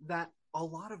that a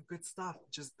lot of good stuff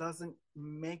just doesn't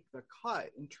make the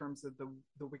cut in terms of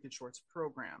the Wicked Shorts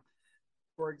program.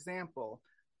 For example,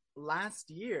 last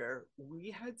year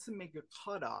we had to make a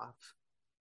cutoff.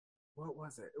 What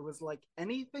was it? It was like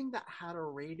anything that had a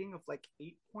rating of like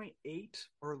 8.8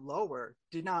 or lower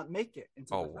did not make it into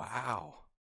the wow.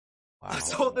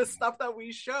 So the stuff that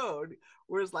we showed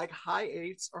was like high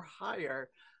 8s or higher.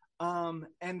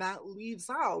 And that leaves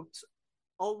out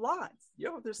a lot.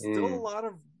 There's still a lot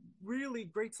of really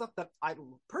great stuff that I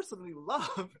personally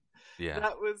love. Yeah.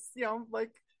 That was,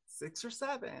 like 6 or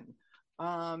 7.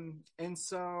 And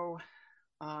so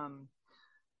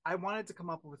I wanted to come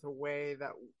up with a way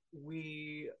that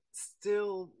we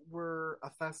still were a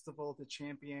festival to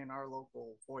champion our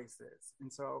local voices.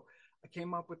 And so I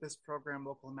came up with this program,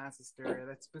 Local Mass Hysteria,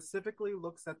 that specifically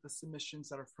looks at the submissions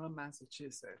that are from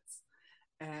Massachusetts.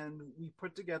 And we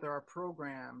put together our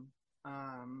program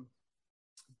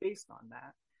based on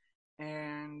that.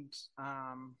 And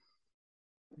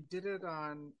we did it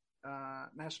on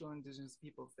National Indigenous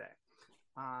Peoples Day.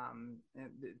 And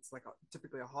it's like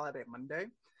typically a holiday Monday.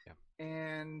 Yeah.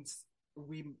 And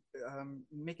we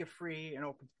make it free and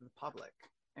open to the public.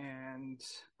 And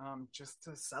just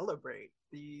to celebrate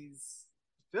these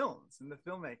films and the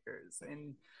filmmakers,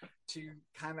 and to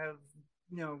kind of,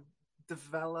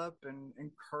 develop and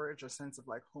encourage a sense of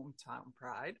like hometown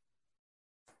pride.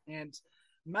 And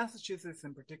Massachusetts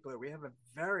in particular, we have a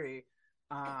very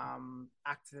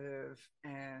active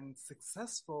and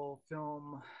successful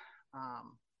film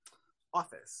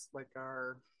office. Like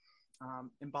our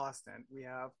in Boston, we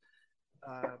have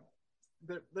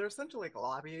they're essentially like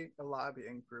a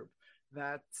lobbying group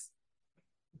that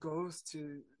goes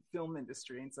to film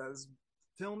industry and says,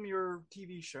 film your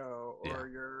TV show or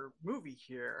your movie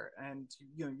here, and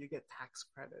you get tax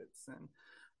credits and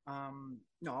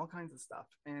all kinds of stuff.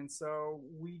 And so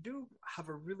we do have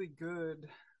a really good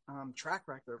track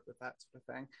record with that sort of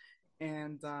thing.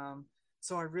 And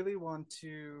so I really want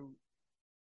to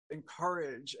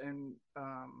encourage and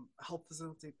help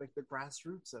facilitate like the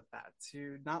grassroots of that,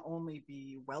 to not only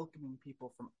be welcoming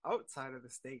people from outside of the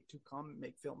state to come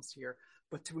make films here,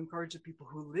 but to encourage the people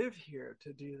who live here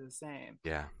to do the same.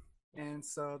 Yeah. And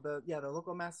so the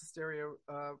Local Mass Hysteria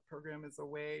program is a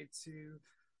way to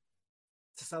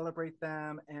celebrate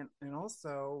them, and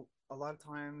also a lot of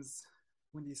times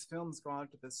when these films go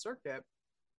out to the circuit,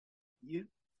 you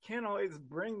can't always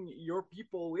bring your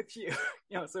people with you.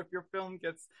 So if your film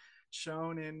gets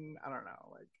shown in, I don't know,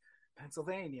 like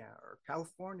Pennsylvania or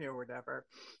California or whatever,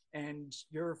 and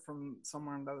you're from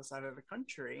somewhere on the other side of the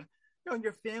country,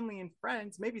 your family and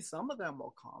friends, maybe some of them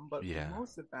will come, but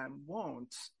most of them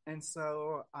won't. And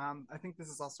so I think this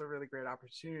is also a really great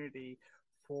opportunity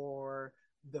for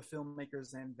the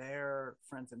filmmakers and their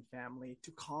friends and family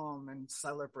to come and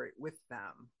celebrate with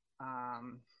them.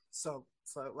 So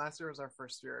last year was our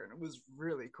first year, and it was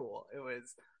really cool. It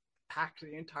was packed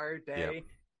the entire day. Yep.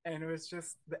 And it was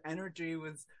just, the energy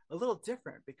was a little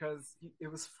different because it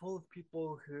was full of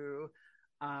people who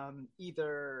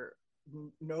either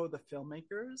know the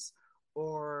filmmakers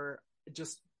or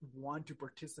just want to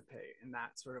participate in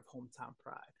that sort of hometown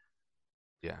pride.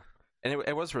 Yeah. And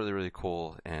it was really, really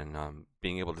cool, and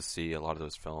being able to see a lot of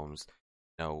those films,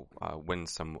 win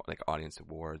some like audience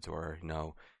awards, or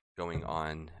going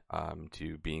on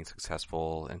to being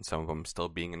successful, and some of them still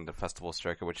being in the festival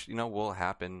circuit, which will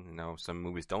happen. Some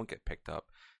movies don't get picked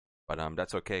up, but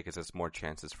that's okay because it's more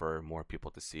chances for more people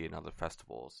to see in other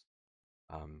festivals.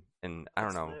 And I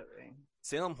don't know, Absolutely.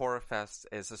 Salem Horror Fest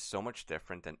is just so much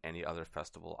different than any other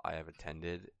festival I have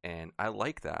attended, and I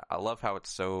like that. I love how it's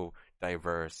so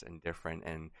diverse and different,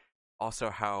 and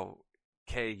also how,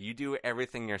 Kay, you do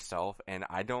everything yourself, and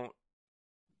I don't,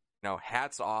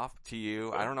 hats off to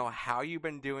you. I don't know how you've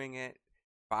been doing it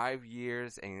 5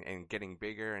 years and getting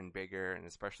bigger and bigger, and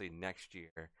especially next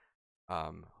year.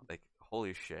 Like,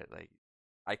 holy shit, like,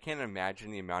 I can't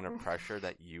imagine the amount of pressure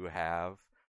that you have to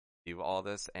do all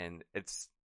this, and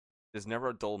there's never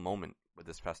a dull moment with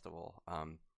this festival.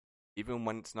 Even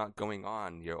when it's not going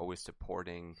on, you're always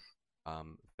supporting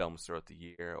films throughout the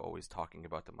year, always talking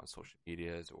about them on social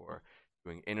medias or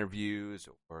doing interviews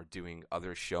or doing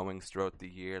other showings throughout the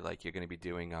year. Like you're going to be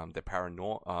doing the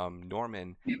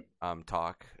Paranorman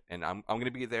talk, and I'm going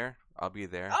to be there. I'll be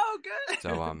there. Oh, good.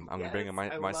 So I'm going to bring in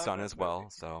my son as well,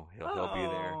 so he'll be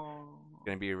there. Oh. It's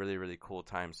going to be a really, really cool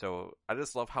time. So I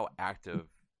just love how active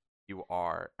you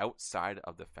are outside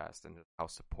of the fest and how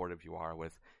supportive you are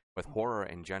with horror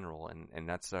in general, and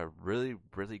that's a really,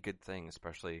 really good thing,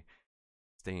 especially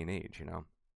this day and age.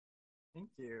 Thank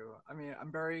you. I mean,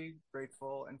 I'm very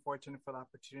grateful and fortunate for the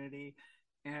opportunity,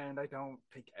 and I don't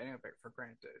take any of it for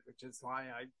granted, which is why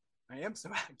I am so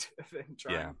active in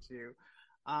trying to,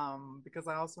 because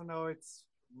I also know it's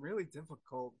really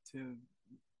difficult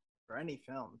for any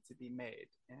film to be made,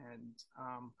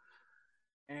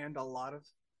 and a lot of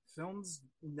films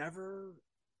never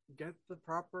get the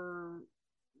proper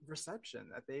reception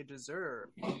that they deserve.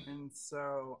 And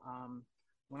so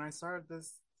when I started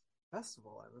this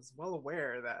festival, I was well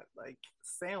aware that like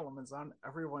Salem is on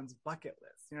everyone's bucket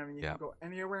list. I mean, you can go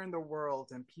anywhere in the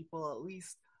world and people at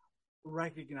least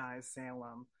recognize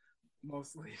Salem,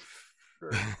 mostly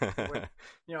for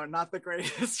not the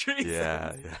greatest reasons.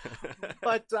 Yeah.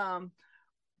 But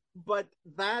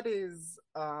that is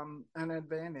an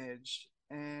advantage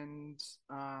and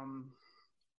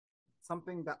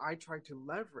something that I try to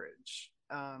leverage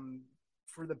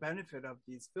for the benefit of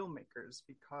these filmmakers,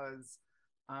 because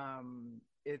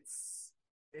it's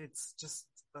just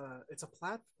it's a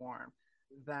platform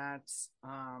that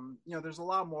there's a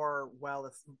lot more well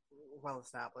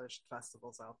established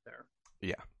festivals out there.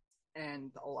 Yeah,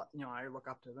 and a lot I look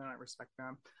up to them, I respect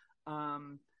them,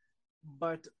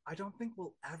 but I don't think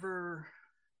we'll ever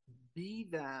be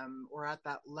them or at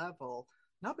that level,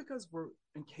 not because we're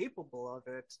incapable of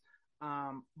it,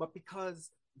 but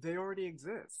because they already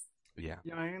exist. Yeah.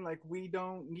 I mean, like, we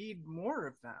don't need more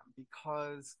of them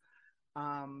because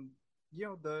the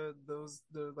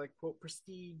like quote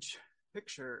prestige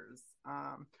pictures,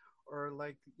 or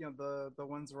like the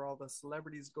ones where all the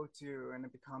celebrities go to and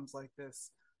it becomes like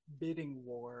this bidding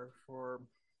war for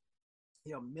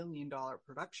 $1 million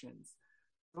productions.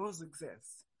 Those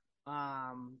exist.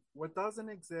 What doesn't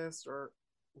exist, or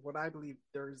what I believe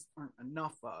aren't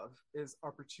enough of, is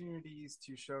opportunities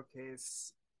to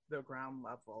showcase the ground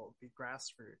level, the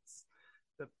grassroots,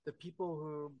 the people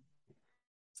who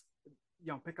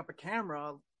pick up a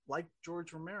camera like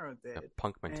George Romero did. The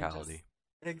punk mentality.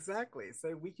 Exactly.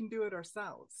 So we can do it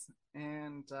ourselves.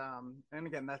 And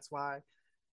again, that's why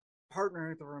partnering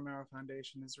with the Romero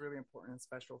Foundation is really important and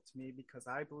special to me, because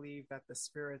I believe that the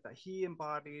spirit that he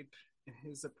embodied in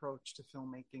his approach to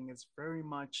filmmaking is very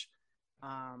much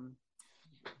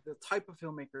the type of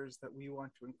filmmakers that we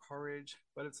want to encourage,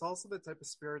 but it's also the type of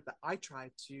spirit that I try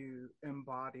to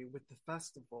embody with the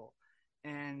festival.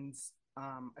 And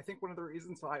I think one of the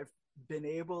reasons why I've been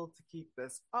able to keep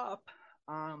this up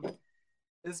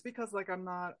is because, like, I'm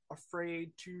not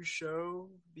afraid to show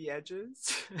the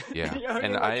edges. Yeah.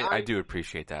 And I do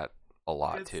appreciate that a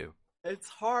lot too. It's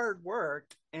hard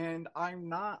work, and I'm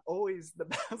not always the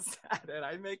best at it.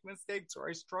 I make mistakes, or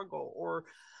I struggle, or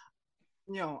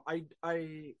I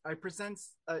present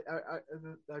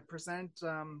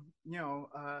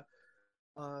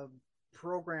a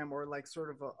program, or like sort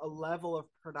of a level of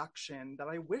production that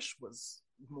I wish was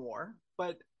more,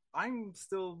 but I'm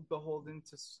still beholden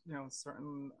to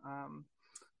certain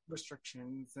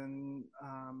restrictions and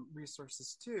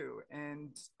resources too,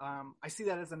 and I see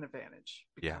that as an advantage,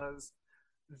 because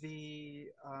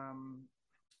the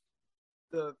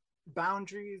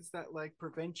boundaries that like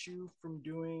prevent you from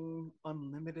doing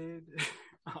unlimited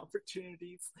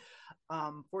opportunities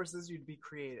forces you to be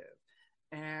creative.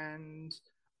 And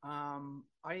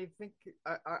I think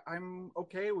I'm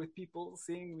okay with people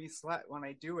seeing me sweat when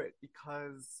I do it,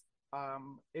 because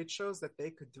it shows that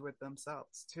they could do it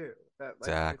themselves too. That like,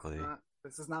 exactly.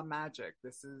 This is not magic.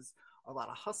 This is a lot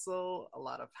of hustle, a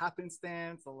lot of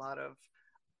happenstance,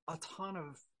 a ton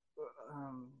of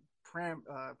pram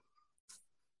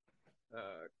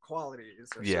qualities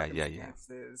or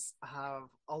circumstances have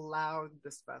allowed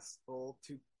this festival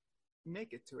to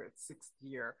make it to its sixth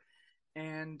year,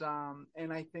 and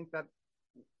I think that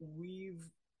we've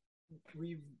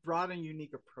brought a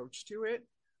unique approach to it,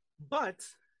 but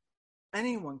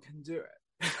anyone can do it.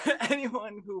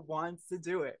 Anyone who wants to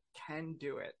do it can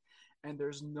do it, and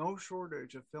there's no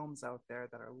shortage of films out there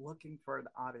that are looking for an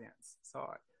audience. So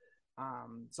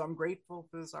I'm grateful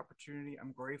for this opportunity.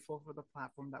 I'm grateful for the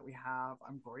platform that we have.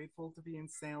 I'm grateful to be in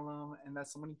Salem and that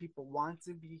so many people want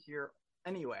to be here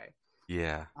anyway.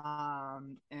 Yeah.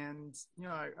 And you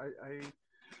know, I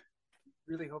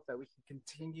really hope that we can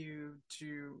continue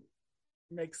to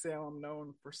make Salem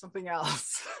known for something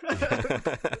else.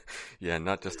 Yeah,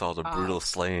 not just all the brutal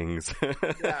slayings.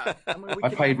 Yeah, I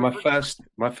paid my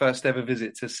first ever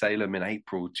visit to Salem in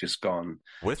April, just gone.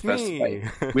 With me.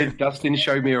 With Dustin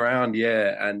showed me around,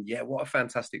 and what a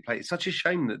fantastic place. It's such a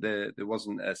shame that there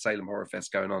wasn't a Salem Horror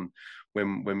Fest going on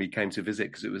when we came to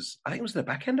visit, because I think it was the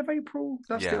back end of April,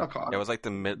 Dustin. Yeah, it was like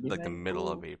the middle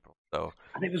of April. So,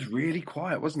 and it was really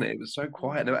quiet, wasn't it? It was so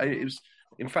quiet. It was,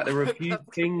 in fact, there were a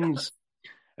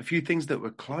few things that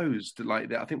were closed.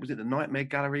 Like, I think, was it the Nightmare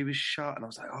Gallery was shut, and I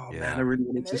was like, oh man, I really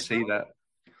wanted to see that.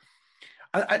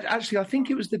 I think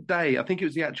it was the day. I think it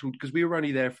was the actual, because we were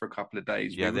only there for a couple of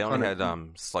days. Yeah, they only had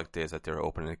select days that they were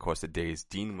open, and of course the days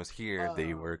Dean was here,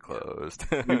 they were closed.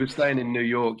 We were staying in New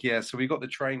York, so we got the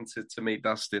train to meet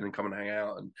Dustin and come and hang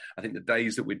out. And I think the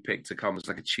days that we'd picked to come was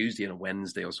like a Tuesday and a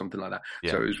Wednesday or something like that.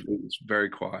 Yeah. So it was very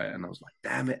quiet, and I was like,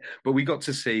 damn it. But we got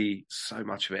to see so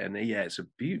much of it, and it's a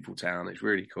beautiful town. It's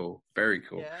really cool, very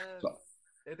cool. Yes.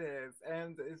 It is,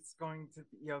 and it's going to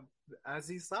be, as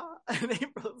you saw, in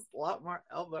April's a lot more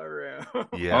elbow room.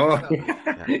 Yeah. We're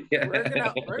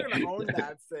gonna own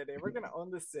that city. We're gonna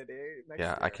own the city next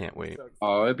year. I can't wait.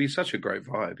 So it'd be such a great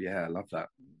vibe. Yeah, I love that.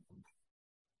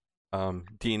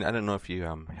 Dean, I don't know if you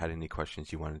had any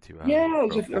questions you wanted to.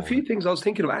 A few things I was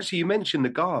thinking of. Actually, you mentioned the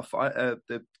GARF,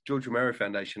 the George Romero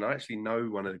Foundation. I actually know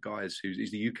one of the guys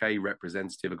he's the UK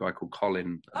representative, a guy called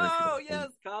Colin. Oh yes,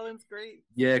 Colin's great.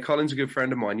 Yeah, Colin's a good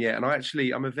friend of mine. Yeah, and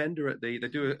I'm a vendor at they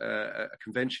do a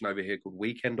convention over here called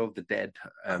Weekend of the Dead,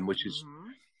 which is.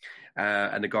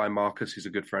 And the guy Marcus is a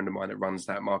good friend of mine that runs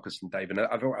that, Marcus and Dave. And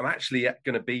I'm actually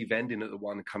going to be vending at the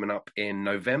one coming up in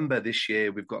November this year.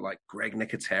 We've got like Greg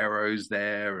Nicotero's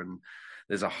there, and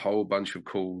there's a whole bunch of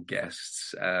cool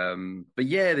guests. But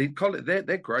yeah,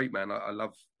 they're great, man. I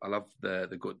love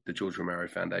the George Romero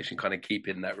Foundation, kind of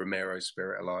keeping that Romero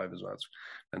spirit alive as well. It's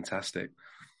fantastic.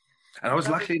 And I was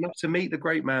lucky enough to meet the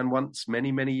great man once,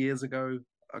 many, many years ago.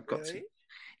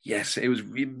 Yes, it was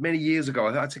many years ago.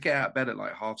 I had to get out of bed at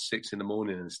like 6:30 in the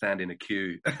morning and stand in a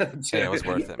queue. It was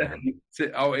worth it, man.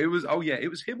 It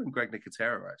was him and Greg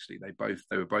Nicotero, actually. They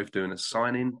were both doing a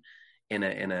signing in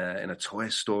a toy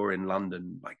store in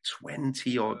London, like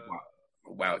 20 odd.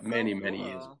 Wow, many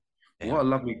years. Damn.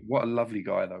 What a lovely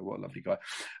guy, though. What a lovely guy.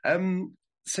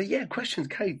 So yeah, questions,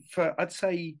 Kate. I'd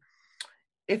say,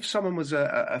 if someone was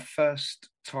a first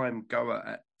time goer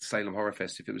at Salem Horror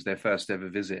Fest, if it was their first ever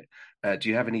visit, do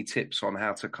you have any tips on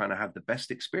how to kind of have the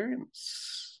best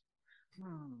experience?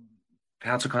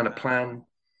 How to kind of plan?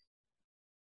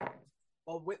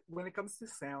 Well, when it comes to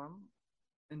Salem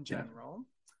in general,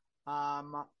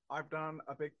 I've done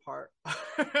a big part.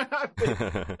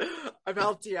 I've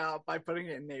helped you out by putting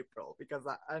it in April, because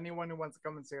anyone who wants to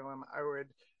come in Salem, I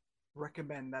would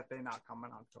recommend that they not come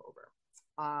in October.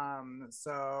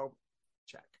 So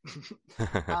check.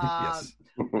 Yes.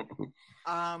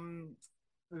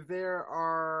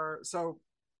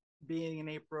 Being in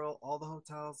April, all the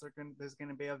hotels there's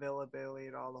gonna be availability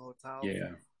at all the hotels.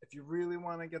 Yeah. If you really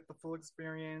want to get the full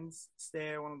experience, stay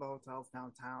at one of the hotels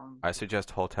downtown. I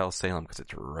suggest Hotel Salem because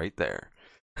it's right there.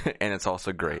 And it's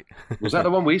also great. Was that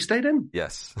the one we stayed in?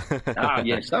 Yes.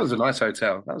 Yes, that was a nice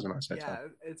hotel. Yeah,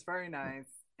 it's very nice.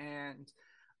 And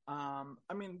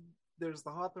there's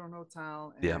the Hawthorne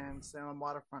Hotel and Salem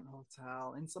Waterfront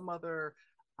Hotel and some other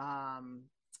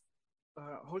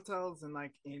hotels and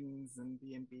like inns and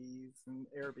B&Bs and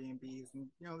Airbnbs, and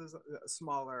there's a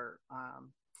smaller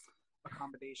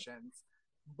accommodations,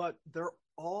 but they're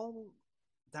all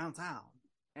downtown,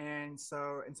 and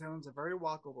Salem's a very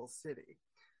walkable city.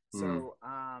 So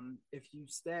if you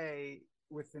stay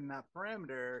within that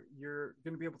parameter, you're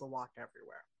going to be able to walk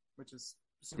everywhere, which is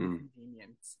super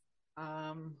convenient.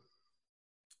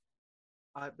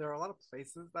 There are a lot of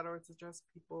places that I would suggest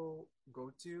people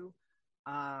go to.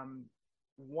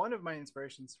 One of my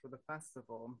inspirations for the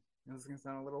festival This is going to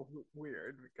sound a little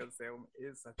weird because Salem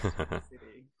is such a big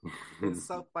city. Is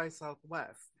South by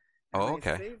Southwest. And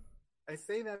okay. I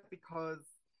say that because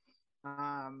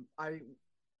I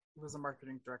was a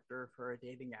marketing director for a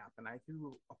dating app, and I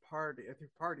threw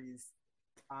parties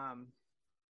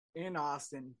in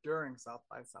Austin during South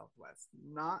by Southwest,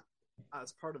 not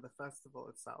as part of the festival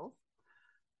itself.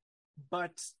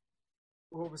 But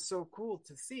what was so cool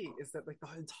to see is that like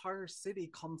the entire city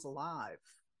comes alive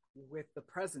with the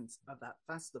presence of that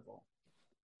festival,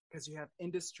 because you have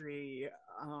industry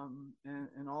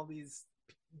and all these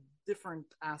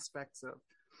different aspects of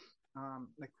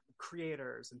like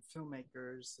creators and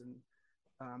filmmakers and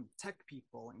tech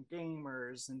people and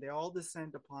gamers, and they all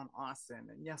descend upon Austin.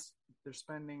 And yes, they're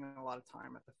spending a lot of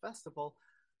time at the festival,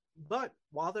 but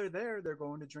while they're there, they're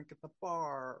going to drink at the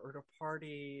bar or to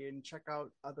party and check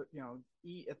out other,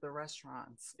 eat at the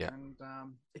restaurants and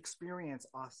experience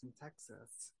Austin,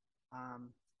 Texas,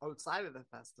 outside of the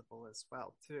festival as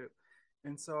well too.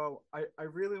 And so I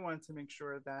really wanted to make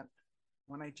sure that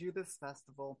when I do this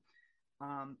festival,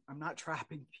 I'm not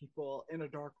trapping people in a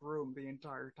dark room the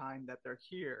entire time that they're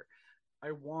here.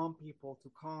 I want people to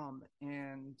come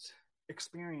and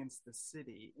experience the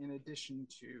city in addition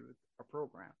to a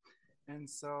program. And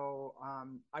so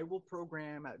I will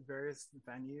program at various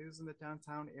venues in the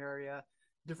downtown area,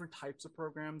 different types of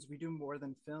programs. We do more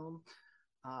than film.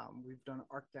 We've done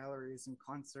art galleries and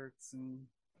concerts and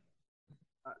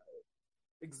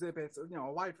exhibits, a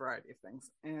wide variety of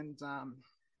things. And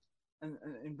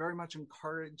very much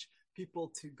encourage people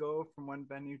to go from one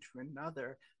venue to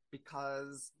another,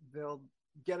 because they'll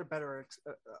get a better,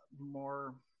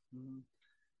 more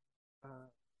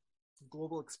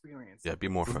global experience. Yeah, be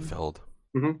more fulfilled.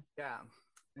 Mm-hmm. Yeah.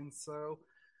 And so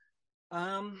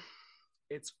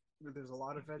there's a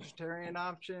lot of vegetarian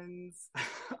options.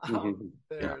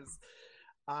 There's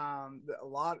a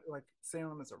lot, like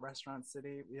Salem is a restaurant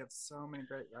city. We have so many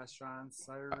great restaurants.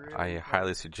 I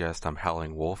highly suggest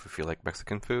Howling Wolf if you like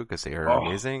Mexican food, because they are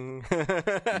amazing.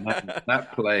 that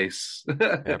place.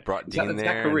 I brought Dean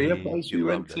there. Zacharia place we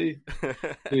went to?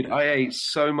 Dude, I ate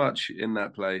so much in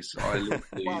that place. I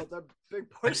literally... Wow, the big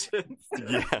portions.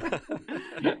 Yeah.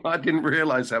 I didn't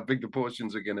realize how big the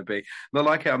portions are going to be. Not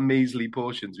like how measly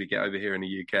portions we get over here in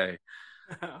the UK.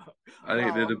 I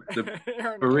think the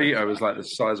burrito was like the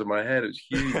size of my head. It was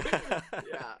huge.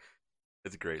 Yeah.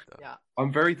 It's great though. Yeah.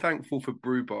 I'm very thankful for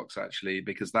Brewbox actually,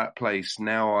 because that place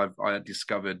now I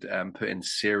discovered putting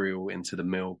cereal into the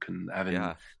milk and having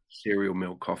cereal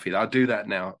milk coffee. I do that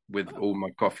now with all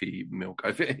my coffee milk.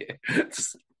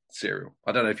 Cereal.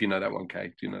 I don't know if you know that one,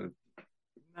 Kay. Do you know?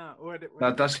 No. What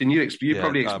now, Dustin, you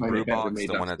probably explain it better than me.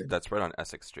 The one that's right on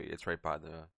Essex Street. It's right by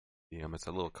the it's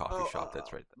a little coffee shop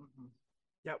that's right there. Mm-hmm.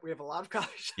 Yeah, we have a lot of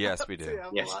coffee shops. Yes, we do.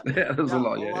 Yes, there's a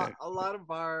lot. A lot of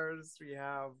bars. We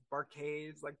have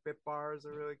barcades, like Bit Bar is a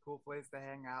really cool place to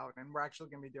hang out, and we're actually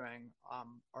going to be doing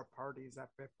our parties at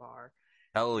Bit Bar.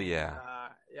 Hell yeah!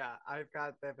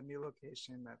 They have a new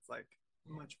location that's like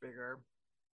much bigger,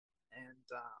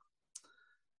 and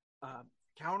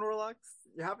Counterlux.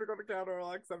 You have to go to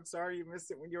Counterlux. I'm sorry you missed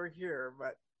it when you were here,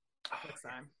 but next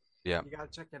time, you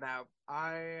got to check it out.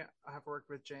 I have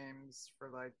worked with James for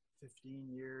like 15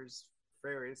 years,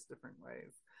 various different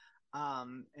ways.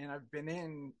 And I've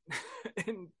been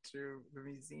into the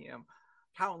museum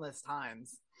countless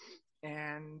times,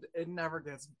 and it never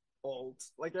gets old.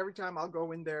 Like every time I'll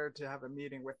go in there to have a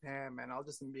meeting with him, and I'll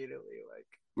just immediately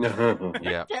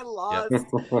get lost.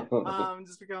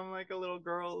 Just become like a little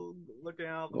girl looking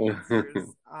at all the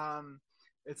pictures.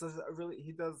 It's really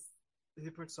he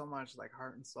puts so much like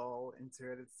heart and soul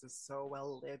into it. It's just so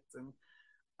well lit and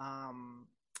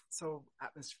so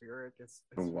atmospheric. It's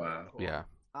wow. Really cool. Yeah.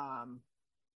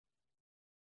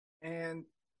 And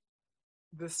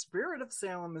the spirit of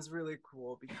Salem is really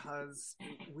cool because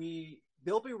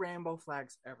there'll be rainbow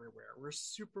flags everywhere. We're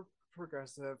super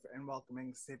progressive and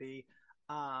welcoming city.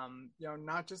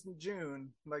 Not just in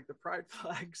June, like the pride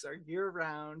flags are year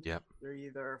round. Yep. They're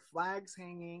either flags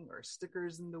hanging or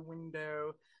stickers in the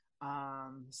window.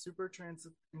 Super trans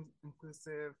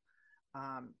inclusive.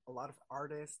 A lot of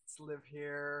artists live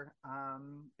here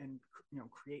and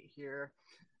create here.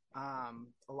 A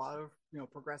lot of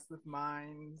progressive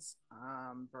minds,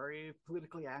 very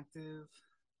politically active.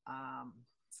 A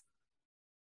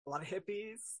lot of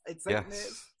hippies. It's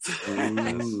yes.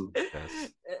 yes.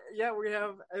 Yeah, we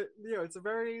have. It's a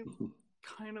very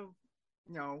kind of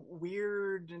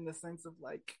weird in the sense of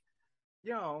like,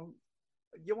 you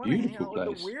want to hang out with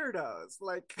the weirdos.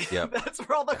 Like, that's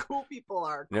where all the cool people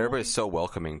are. And everybody's so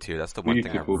welcoming too. That's the one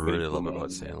thing I really love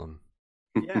about Salem.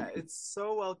 Yeah, it's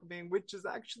so welcoming, which is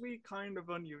actually kind of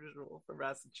unusual for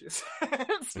Massachusetts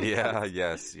Yeah, because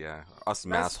yes, yeah. Us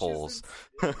massholes.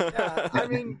 Massachusetts, yeah, I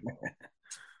mean,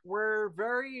 we're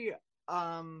very,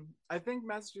 I think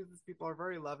Massachusetts people are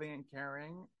very loving and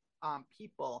caring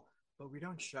people, but we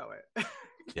don't show it.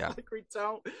 Yeah, Like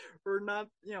we're not,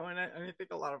 and I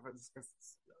think a lot of it is because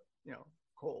it's, you know,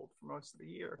 cold for most of the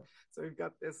year. So we've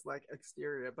got this like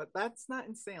exterior, but that's not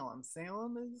in Salem.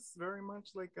 Salem is very much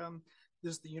like,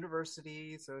 there's the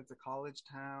university, so it's a college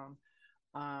town.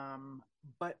 Um,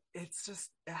 but it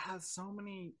has so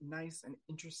many nice and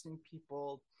interesting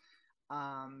people.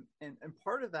 And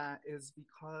part of that is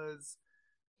because,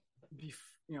 you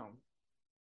know,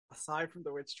 aside from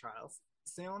the witch trials,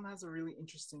 Salem has a really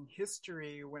interesting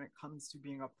history when it comes to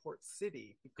being a port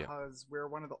city yeah, because we're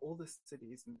one of the oldest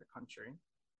cities in the country,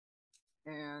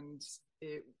 and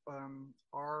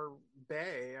our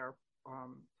bay, our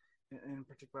in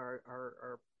particular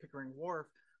our Pickering Wharf,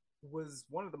 was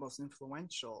one of the most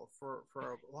influential for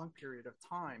a long period of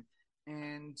time,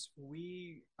 and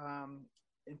we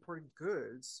imported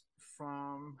goods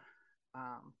from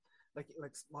like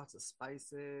lots of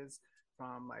spices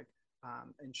from like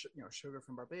sugar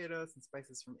from Barbados and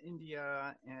spices from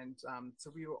India, and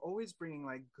so we were always bringing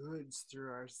like goods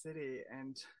through our city,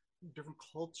 and different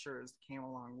cultures came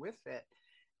along with it,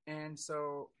 and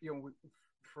so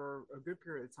for a good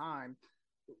period of time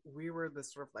we were the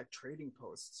sort of like trading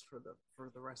posts for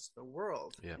the rest of the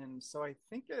world, yeah. and so I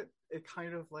think it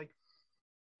kind of like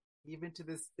even to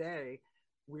this day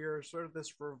we're sort of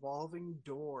this revolving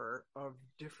door of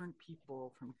different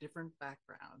people from different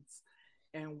backgrounds,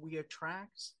 and we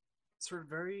attract sort of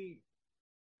very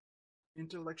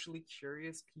intellectually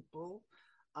curious people,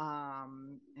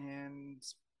 and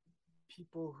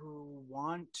people who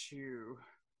want to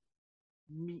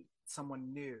meet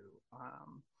someone new,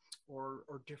 or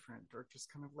different, or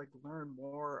just kind of like learn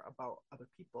more about other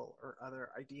people or other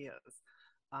ideas.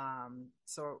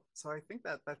 So I think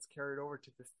that that's carried over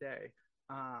to this day,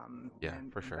 Yeah,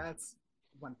 for and sure. that's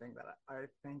one thing that I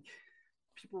think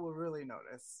people will really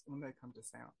notice when they come to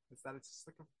sound is that it's just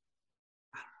like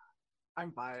I'm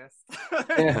biased.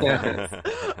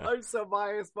 I'm so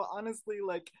biased, but honestly,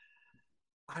 like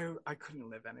I couldn't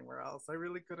live anywhere else. I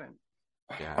really couldn't.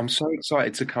 Yeah. I'm so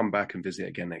excited to come back and visit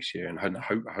again next year and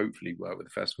hopefully work with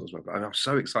the festival as well. But I'm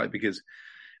so excited because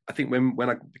I think when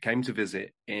I came to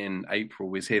visit in April,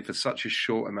 we was here for such a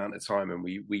short amount of time, and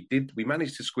we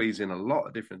managed to squeeze in a lot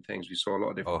of different things. We saw a lot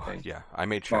of different Oh, things. yeah. I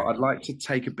made But sure. I'd like to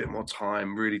take a bit more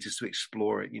time, really, just to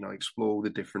explore it. Explore all the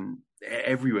different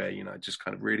everywhere. Just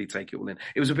kind of really take it all in.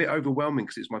 It was a bit overwhelming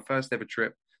because it's my first ever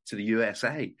trip to the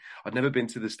USA. I'd never been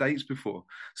to the States before,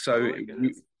 Oh so my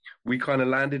goodness. we kind of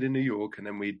landed in New York, and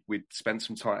then we'd spent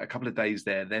some time, a couple of days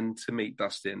there, then to meet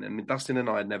Dustin. And Dustin and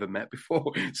I had never met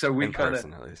before, so we In kind of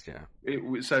person, at least, yeah. it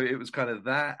was kind of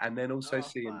that, and then also Oh,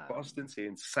 seeing fun. Boston,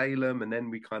 seeing Salem, and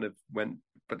then we kind of went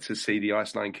but to see the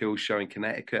Ice Nine Kills show in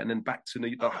Connecticut, and then back to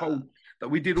the Oh, whole that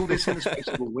we did all this in the space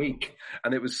of a week,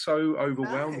 and it was so nice.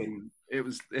 overwhelming. It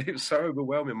was so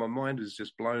overwhelming. My mind was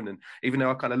just blown, and even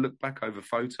though I kind of look back over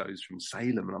photos from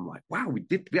Salem, and I'm like, wow, we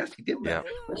actually did that. Yep.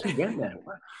 We actually went there.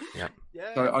 Wow. Yep. So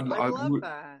Yes, I love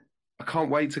that. I can't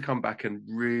wait to come back and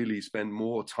really spend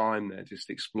more time there, just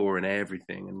exploring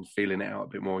everything and feeling it out a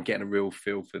bit more and getting a real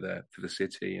feel for the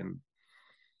city. And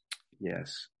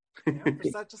yes,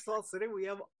 For such a small city, we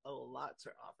have a lot to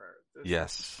offer.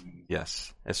 Yes.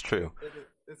 Yes. It's true.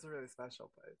 It's a really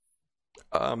special place.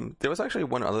 There was actually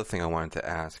one other thing I wanted to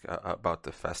ask about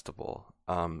the festival.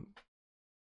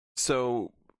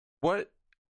 So what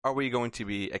are we going to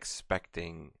be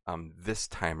expecting this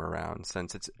time around?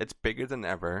 Since it's bigger than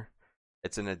ever,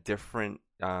 it's in a different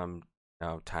time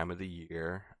of the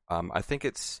year. I think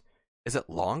is it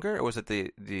longer, or is it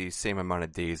the same amount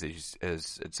of days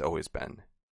as it's always been?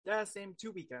 Yeah, same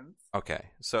 2 weekends. Okay,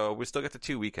 so we still get the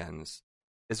 2 weekends.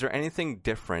 Is there anything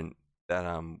different that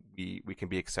we can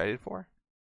be excited for?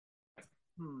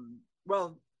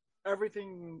 Well,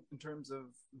 everything in terms of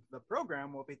the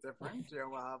program will be different.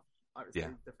 We'll have obviously Yeah.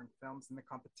 different films in the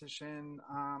competition.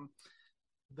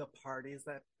 The parties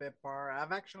at Bit Bar.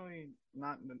 I've actually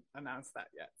not announced that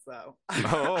yet, so.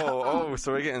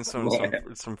 So we're getting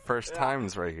some first Yeah,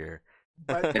 times right here.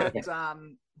 but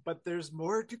but there's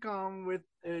more to come with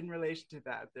in relation to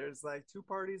that. There's like two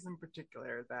parties in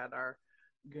particular that are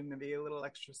going to be a little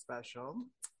extra special,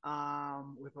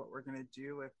 with what we're going to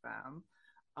do with them.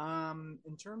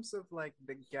 In terms of like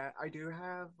I do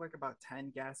have like about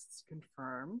 10 guests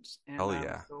confirmed, and Hell I'm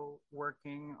yeah. still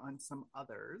working on some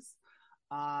others.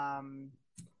 um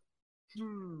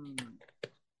hmm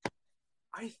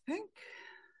I think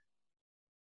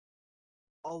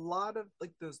a lot of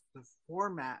like the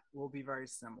format will be very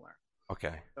similar.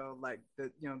 Okay. So like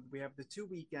we have the 2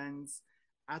 weekends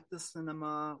at the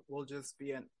cinema. Will just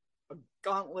be a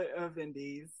gauntlet of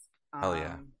indies. Hell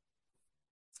yeah.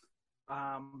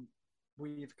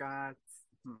 We've got.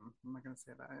 I'm not gonna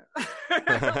say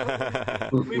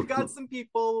that. We've got some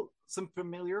people, some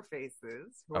familiar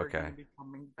faces who are going to be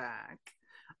coming back.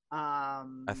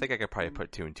 I think I could probably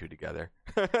put 2 and 2 together.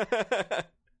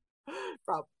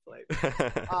 Probably.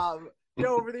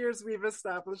 Over the years we've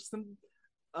established some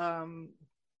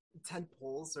tent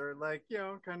poles, or like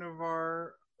kind of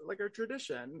our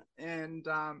tradition, and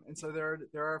so there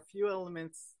are a few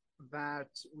elements that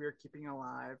we're keeping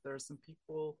alive. There are some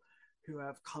people who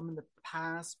have come in the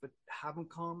past but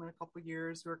haven't come in a couple of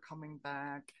years who are coming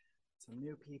back. Some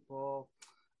new people.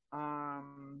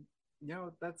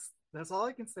 That's all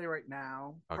I can say right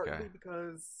now. Partly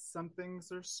because some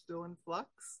things are still in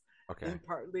flux, and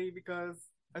partly because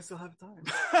I still have time.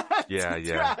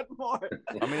 to add more.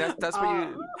 I mean,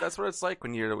 that's what it's like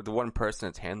when you're the one person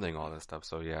that's handling all this stuff.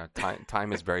 So yeah,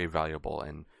 time is very valuable,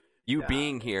 and you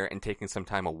being here and taking some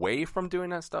time away from doing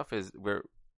that stuff is we're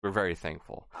very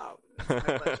thankful. Oh, it's my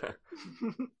pleasure.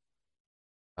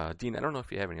 Dean, I don't know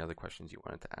if you have any other questions you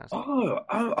wanted to ask. Oh,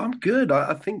 I'm good.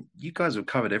 I think you guys have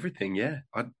covered everything. Yeah,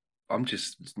 I'm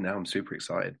super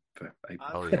excited for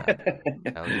April. Hell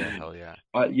yeah, hell yeah.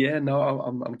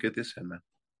 I'm good this time, man.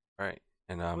 All right,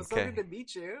 and so good to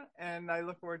meet you, and I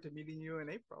look forward to meeting you in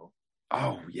April.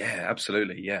 Oh yeah,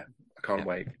 absolutely. Yeah, I can't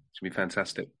wait. It's gonna be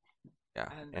fantastic. Yeah,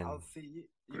 and I'll see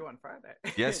you on Friday.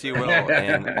 Yes, you will,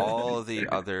 and all the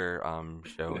other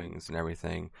showings and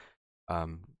everything.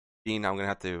 Dean, I'm gonna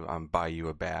have to buy you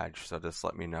a badge, so just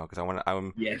let me know because I want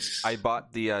to. Yes. I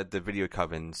bought the video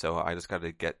coven, so I just got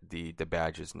to get the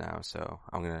badges now. So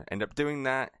I'm gonna end up doing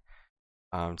that.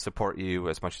 Support you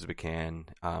as much as we can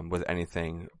with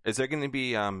anything. Is there going to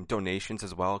be donations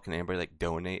as well? Can anybody like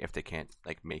donate if they can't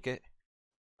like make it?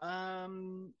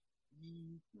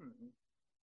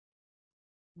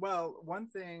 Well, one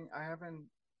thing I haven't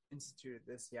instituted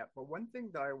this yet, but one thing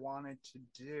that I wanted to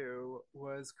do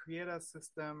was create a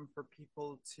system for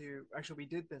people to actually. We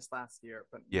did this last year,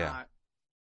 but not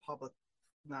public,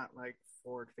 not like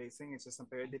forward facing. It's just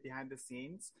something I did behind the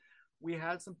scenes. We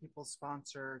had some people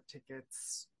sponsor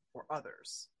tickets for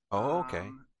others. Oh, okay.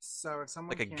 So if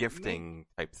someone like a gifting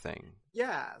type thing.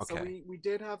 Yeah. Okay. So we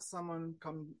did have someone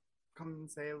come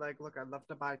and say like, look, I'd love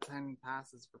to buy 10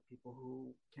 passes for people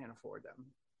who can't afford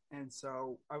them. And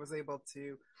so I was able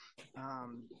to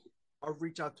I'll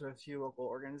reach out to a few local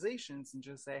organizations and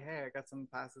just say, hey, I got some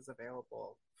passes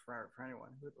available for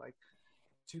anyone who would like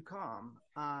to come.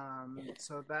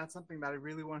 So that's something that I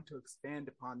really want to expand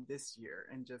upon this year,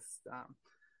 and just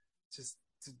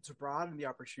to broaden the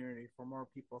opportunity for more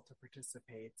people to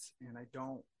participate. And I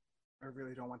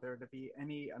really don't want there to be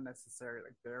any unnecessary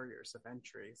like barriers of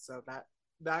entry. So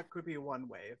that could be one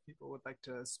way if people would like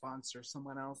to sponsor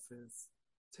someone else's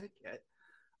ticket.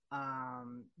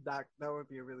 That would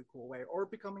be a really cool way, or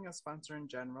becoming a sponsor in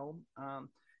general.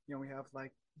 We have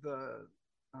like the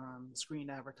screen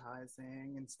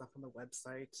advertising and stuff on the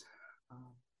website.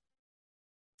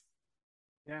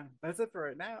 That's it for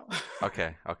right now.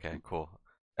 Okay, cool.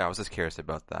 I was just curious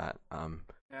about that.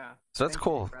 Yeah. So that's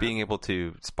cool, being able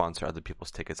to sponsor other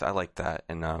people's tickets. I like that,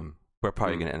 and we're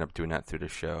probably going to end up doing that through the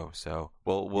show. So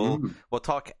we'll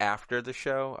talk after the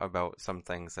show about some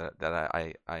things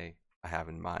that I have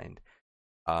in mind.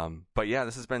 But yeah,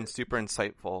 this has been super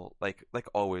insightful. Like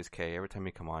always, Kay. Every time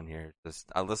you come on here,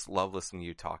 I just love listening to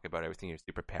you talk about everything you're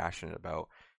super passionate about.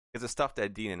 It's the stuff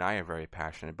that Dean and I are very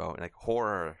passionate about, like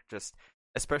horror. Just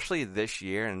especially this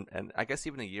year, and I guess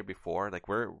even a year before, like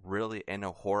we're really in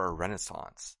a horror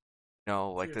renaissance.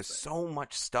 Like there's so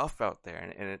much stuff out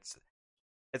there, and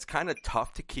it's kind of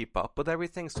tough to keep up with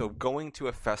everything. So going to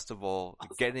a festival,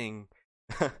 getting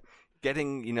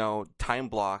time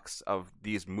blocks of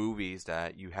these movies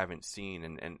that you haven't seen,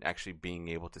 and actually being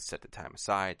able to set the time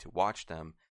aside to watch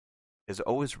them is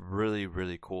always really,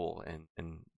 really cool. And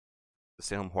the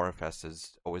Salem Horror Fest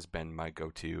has always been my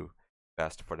go-to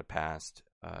fest for the past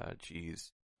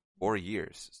 4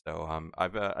 years. So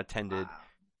I've attended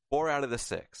 4 out of the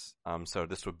 6. So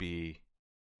this would be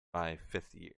my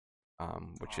 5th year,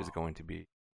 which is going to be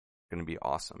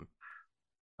awesome.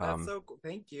 That's so cool.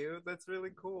 Thank you. That's really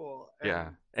cool.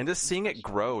 And just seeing it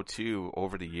grow too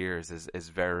over the years is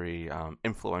very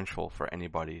influential for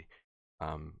anybody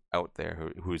out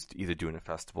there who's either doing a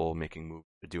festival, making movies,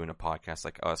 or doing a podcast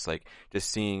like us. Like just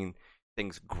seeing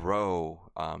things grow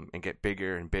and get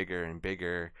bigger and bigger and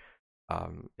bigger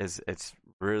it's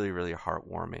really, really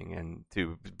heartwarming, and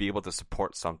to be able to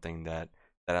support something that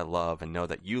that I love and know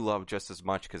that you love just as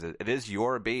much because it is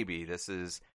your baby. This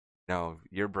is,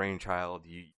 your brainchild.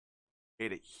 You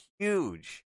made it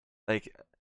huge. Like,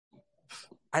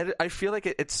 I feel like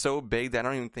it's so big that I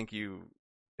don't even think you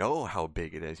know how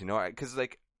big it is. Because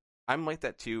like I'm like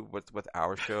that too with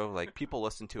our show. Like people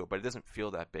listen to it, but it doesn't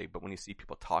feel that big. But when you see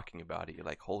people talking about it, you're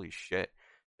like, holy shit,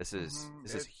 this is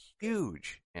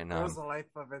huge. And it was a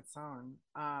life of its own.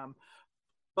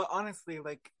 But honestly,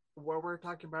 like what we're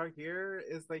talking about here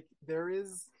is like there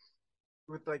is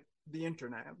with like the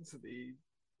internet, so the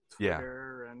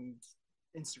Twitter and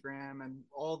Instagram and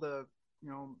all the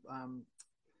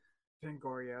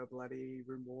Fangoria, Bloody,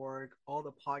 Remorg, all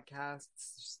the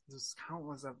podcasts. There's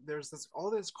countless of. There's all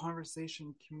this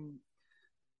conversation.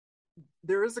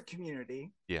 There is a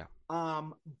community. Yeah.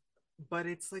 But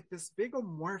it's like this big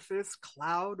amorphous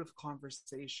cloud of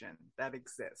conversation that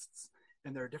exists,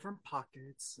 and there are different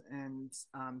pockets and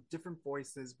different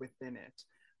voices within it.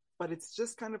 But it's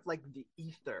just kind of like the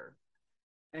ether.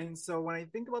 And so when I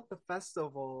think about the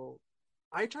festival,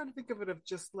 I try to think of it of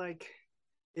just like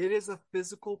it is a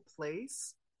physical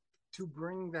place to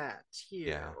bring that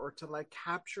here or to like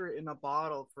capture it in a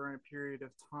bottle for a period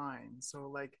of time. So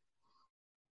like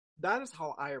that is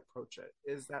how I approach it,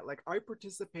 is that like I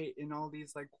participate in all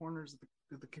these like corners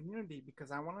of the community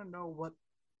because I want to know what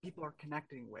people are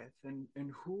connecting with and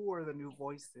who are the new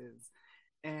voices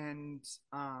and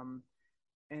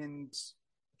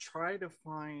try to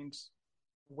find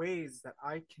ways that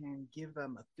I can give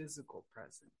them a physical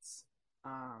presence.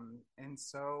 And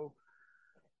so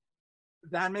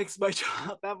that makes my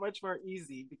job that much more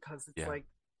easy because it's like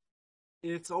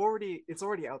it's already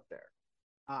out there.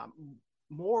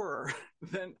 More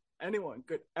than anyone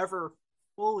could ever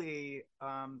fully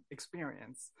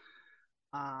experience,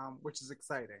 which is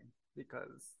exciting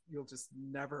because you'll just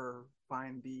never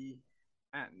find the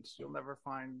end. You'll never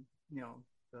find,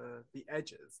 the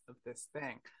edges of this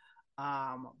thing.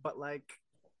 But like,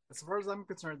 as far as I'm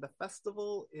concerned, the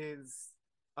festival is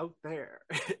out there.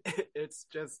 It's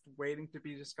just waiting to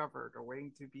be discovered or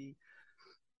waiting to be,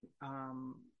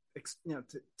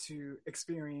 to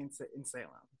experience it in Salem.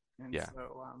 And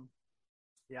so,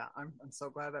 I'm so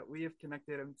glad that we have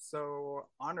connected. I'm so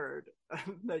honored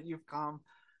that you've come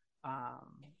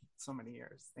so many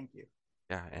years. Thank you.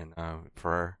 Yeah, and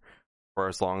for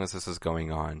as long as this is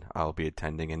going on, I'll be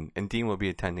attending, and Dean will be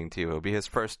attending too. It'll be his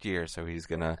first year, so he's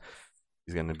gonna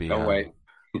be. Don't wait.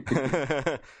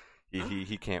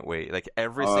 he can't wait. Like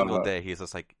every single day, he's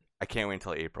just like, I can't wait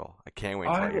until April. I can't wait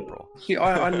until April. See,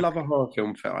 I love a horror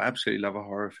film festival. I absolutely love a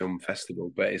horror film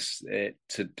festival, but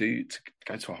to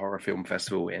go to a horror film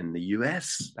festival in the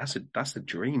US. That's a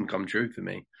dream come true for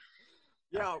me.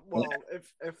 Yeah, well,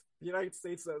 if the United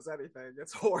States knows anything,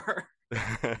 it's horror.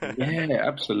 Yeah,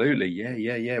 absolutely.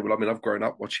 Yeah. Well, I mean, I've grown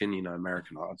up watching,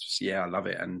 American art. I love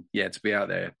it, and to be out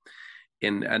there.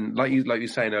 And like you were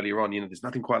saying earlier on, there's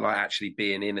nothing quite like actually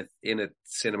being in a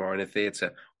cinema or in a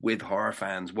theater with horror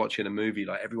fans watching a movie,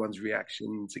 like everyone's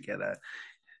reaction together.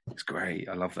 It's great.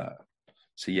 I love that.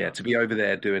 So to be over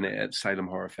there doing it at Salem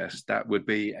Horror Fest, that would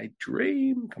be a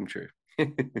dream come true.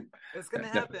 It's gonna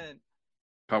happen.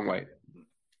 Can't wait.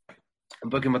 I'm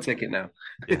booking my ticket now.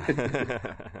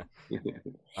 But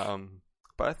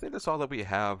I think that's all that we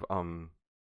have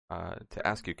to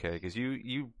ask you, Kay, because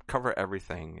you cover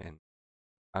everything, and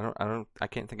I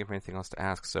can't think of anything else to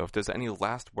ask. So if there's any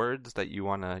last words that you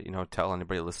want to, tell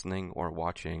anybody listening or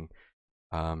watching,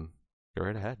 go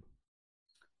right ahead.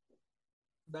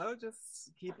 No,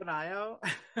 just keep an eye out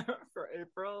for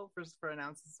April, for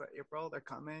announcements for April. They're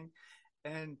coming,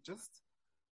 and just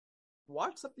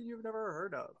watch something you've never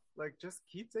heard of. Like, just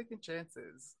keep taking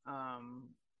chances. I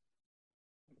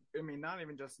mean, not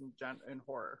even just in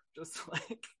horror, just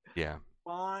like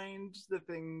find the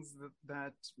things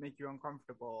that make you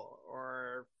uncomfortable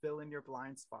or fill in your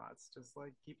blind spots. Just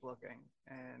like keep looking,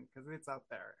 and because it's out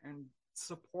there, and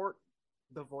support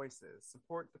the voices,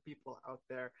 support the people out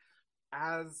there.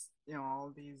 As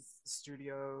all these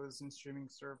studios and streaming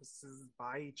services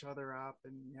buy each other up,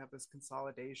 and you have this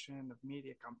consolidation of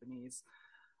media companies,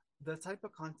 the type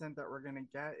of content that we're going to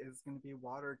get is going to be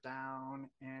watered down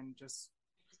and just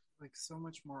like so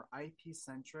much more IP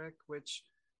centric, which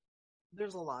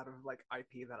there's a lot of like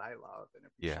IP that I love and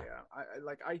appreciate. I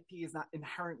like IP is not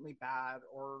inherently bad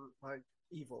or like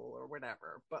evil or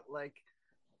whatever, but like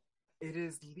it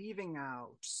is leaving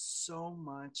out so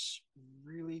much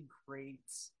really great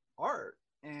art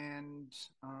and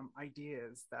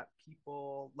ideas that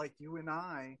people like you and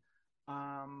I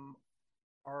are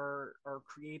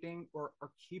creating or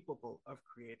are capable of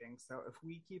creating. So if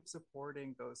we keep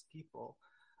supporting those people,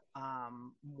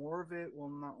 more of it will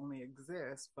not only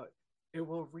exist, but it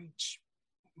will reach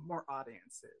more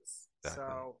audiences. Exactly.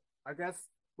 So I guess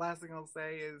last thing I'll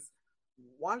say is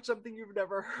watch something you've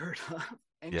never heard of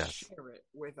and share it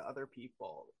with other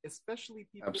people, especially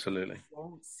people Absolutely. who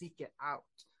won't seek it out.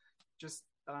 Just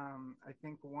I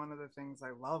think one of the things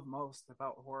I love most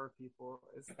about horror people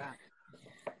is that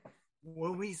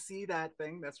when we see that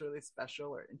thing that's really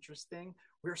special or interesting,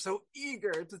 we're so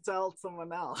eager to tell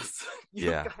someone else,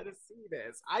 you gotta see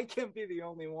this. I can't be the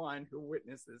only one who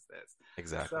witnesses this.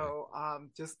 Exactly. So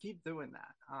just keep doing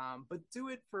that. But do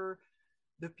it for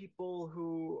the people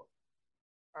who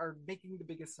are making the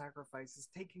biggest sacrifices,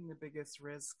 taking the biggest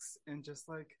risks, and just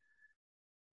like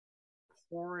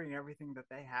pouring everything that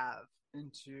they have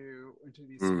into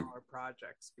these smaller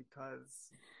projects. Because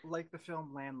like the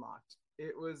film Landlocked,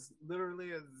 it was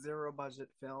literally a zero budget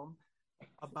film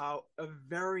about a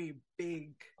very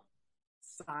big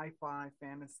sci-fi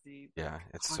fantasy. Yeah,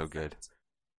 it's concept. So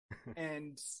good.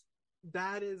 And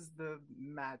that is the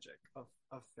magic of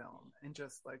film and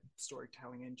just like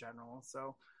storytelling in general.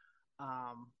 So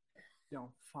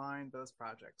find those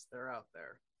projects. They're out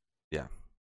there. Yeah.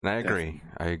 And I agree.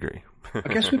 I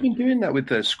guess we've been doing that with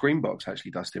the Screenbox,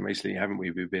 actually, Dustin, recently, haven't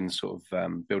we? We've been sort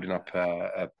of building up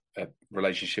a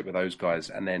relationship with those guys,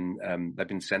 and then they've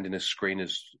been sending us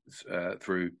screeners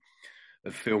through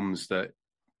of films that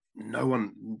no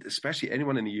one, especially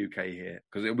anyone in the UK here,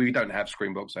 because we don't have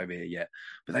Screenbox over here yet,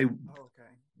 but they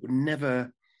would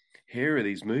never hear of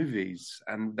these movies,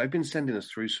 and they've been sending us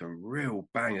through some real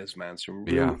bangers, man, some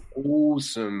real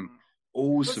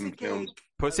awesome films.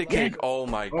 Pussycake, oh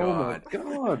my god.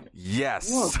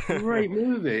 Yes. What a great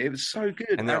movie. It was so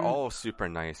good. And they're all super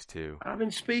nice too. I've been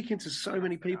speaking to so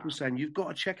many people saying, you've got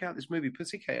to check out this movie,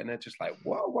 Pussycake. And they're just like,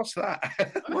 what's that?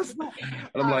 What's that?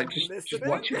 And I'm like, just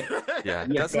watch it. Yeah,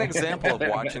 that's an example of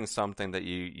watching something that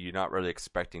you're not really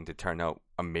expecting to turn out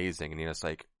amazing. And you're just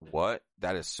like, what?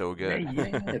 That is so good.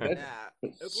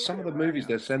 Some of the movies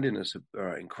they're sending us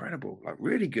are incredible. Like,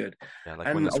 really good. Yeah,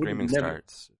 like When the Screaming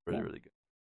Starts. Really, really good.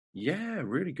 Yeah,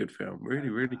 really good film. Really,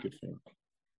 really good film.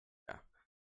 Yeah.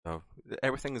 So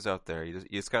everything is out there. You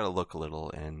just got to look a little.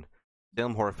 And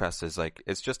Salem Horror Fest is like,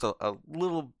 it's just a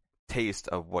little taste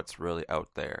of what's really out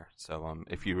there. So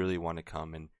if you really want to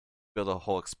come and build a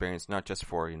whole experience, not just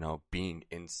for being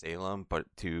in Salem, but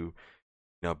to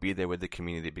be there with the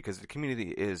community, because the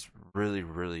community is really,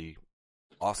 really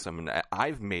awesome. And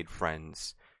I've made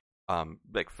friends,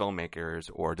 like filmmakers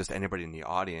or just anybody in the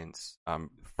audience,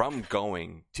 from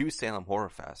going to Salem Horror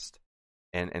Fest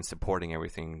and supporting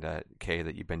everything that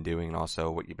you've been doing, and also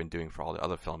what you've been doing for all the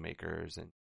other filmmakers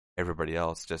and everybody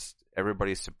else. Just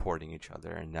everybody's supporting each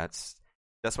other, and that's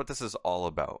what this is all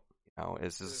about.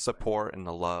 Is the support and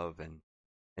the love and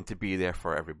to be there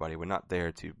for everybody. We're not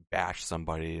there to bash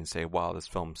somebody and say, "Wow, this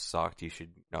film sucked. You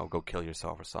should go kill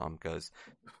yourself or something," because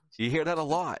you hear that a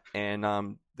lot.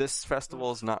 And this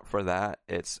festival is not for that.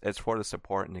 It's for the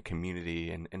support and the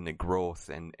community and the growth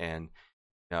and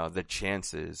the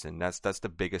chances. And that's the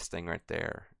biggest thing right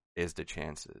there, is the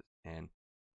chances. And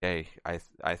hey,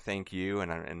 I thank you,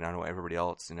 and I know everybody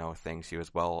else thanks you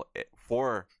as well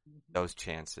for those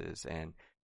chances, and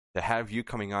to have you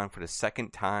coming on for the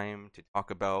second time to talk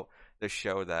about the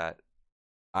show that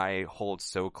I hold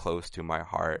so close to my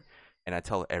heart. And I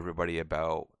tell everybody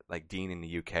about, like Dean in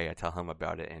the UK, I tell him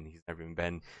about it, and he's never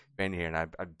even been here. And I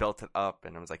built it up,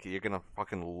 and I was like, you're going to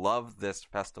fucking love this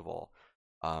festival.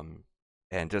 And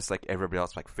just like everybody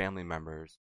else, like family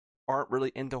members aren't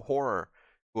really into horror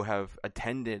who have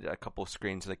attended a couple of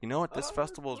screens, like, what, this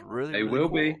festival is really, they really will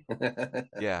cool. be.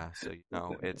 Yeah,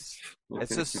 so it's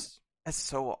just, it's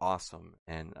so awesome.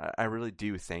 And I really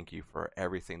do thank you for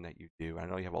everything that you do. I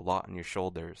know you have a lot on your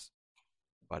shoulders,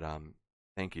 but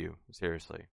thank you,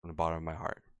 seriously, from the bottom of my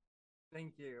heart.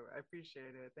 Thank you. I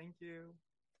appreciate it. Thank you.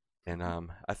 And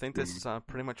I think this is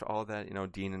pretty much all that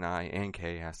Dean and I and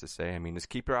Kay has to say. I mean, just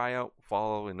keep your eye out,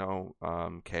 follow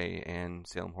Kay and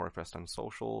Salem Horror Fest on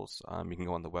socials. You can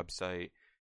go on the website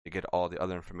to get all the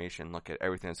other information, look at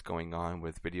everything that's going on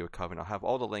with Video Coven. I'll have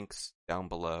all the links down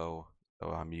below,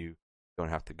 so you don't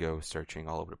have to go searching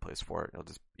all over the place for it. It'll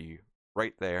just be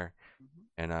right there.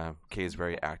 And Kay is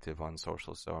very active on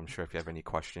social, so I'm sure if you have any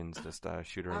questions, just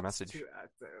shoot her a message. Too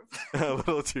active. A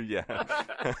little too,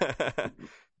 yeah.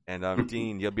 And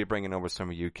Dean, you'll be bringing over some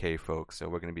UK folks, so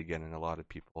we're going to be getting a lot of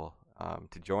people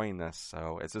to join this.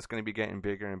 So it's just going to be getting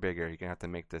bigger and bigger. You're going to have to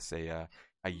make this a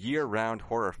year-round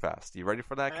horror fest. You ready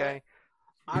for that, Kay?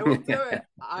 I will do it.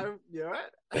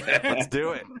 Let's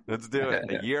do it. Let's do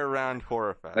it. A year-round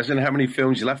horror fest. Imagine how many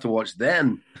films you'll have to watch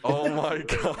then. Oh my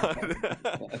god.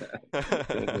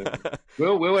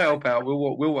 We'll help out.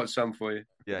 We'll watch some for you.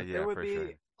 Yeah, for sure.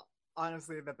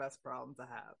 honestly the best problem to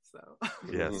have. So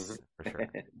Yes, for sure.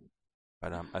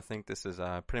 But I think this is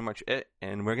pretty much it,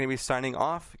 and we're going to be signing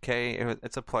off. Kay,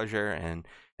 it's a pleasure and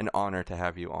an honor to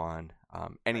have you on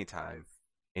anytime.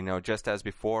 Just as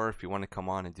before, if you want to come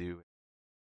on and do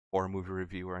or a movie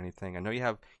review or anything, I know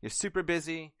you're super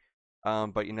busy,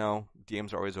 but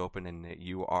DMs are always open, and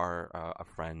you are a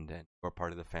friend and you're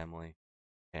part of the family.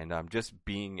 And just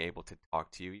being able to talk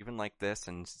to you, even like this,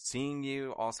 and seeing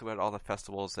you also at all the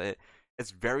festivals,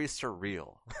 it's very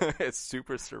surreal. It's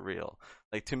super surreal.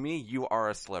 Like, to me, you are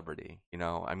a celebrity.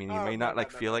 I mean, you may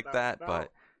not feel like that,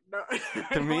 but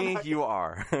to me, you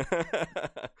are.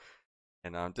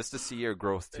 And just to see your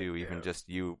growth too, even just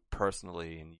you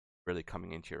personally, and really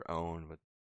coming into your own with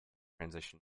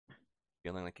transition,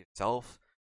 feeling like yourself,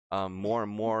 more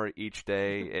and more each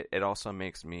day. It also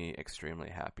makes me extremely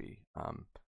happy.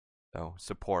 So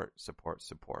support.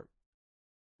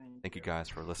 Thank you guys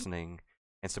for listening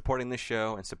and supporting this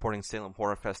show and supporting Salem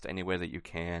Horror Fest any way that you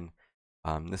can.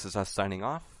 This is us signing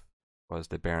off. It was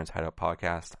the Barrens Hideout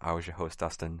Podcast. I was your host,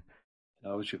 Dustin.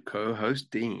 I was your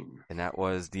co-host, Dean. And that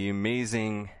was the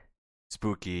amazing,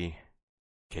 spooky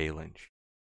Kay Lynch.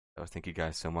 So thank you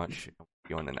guys so much. See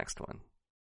you on the next one.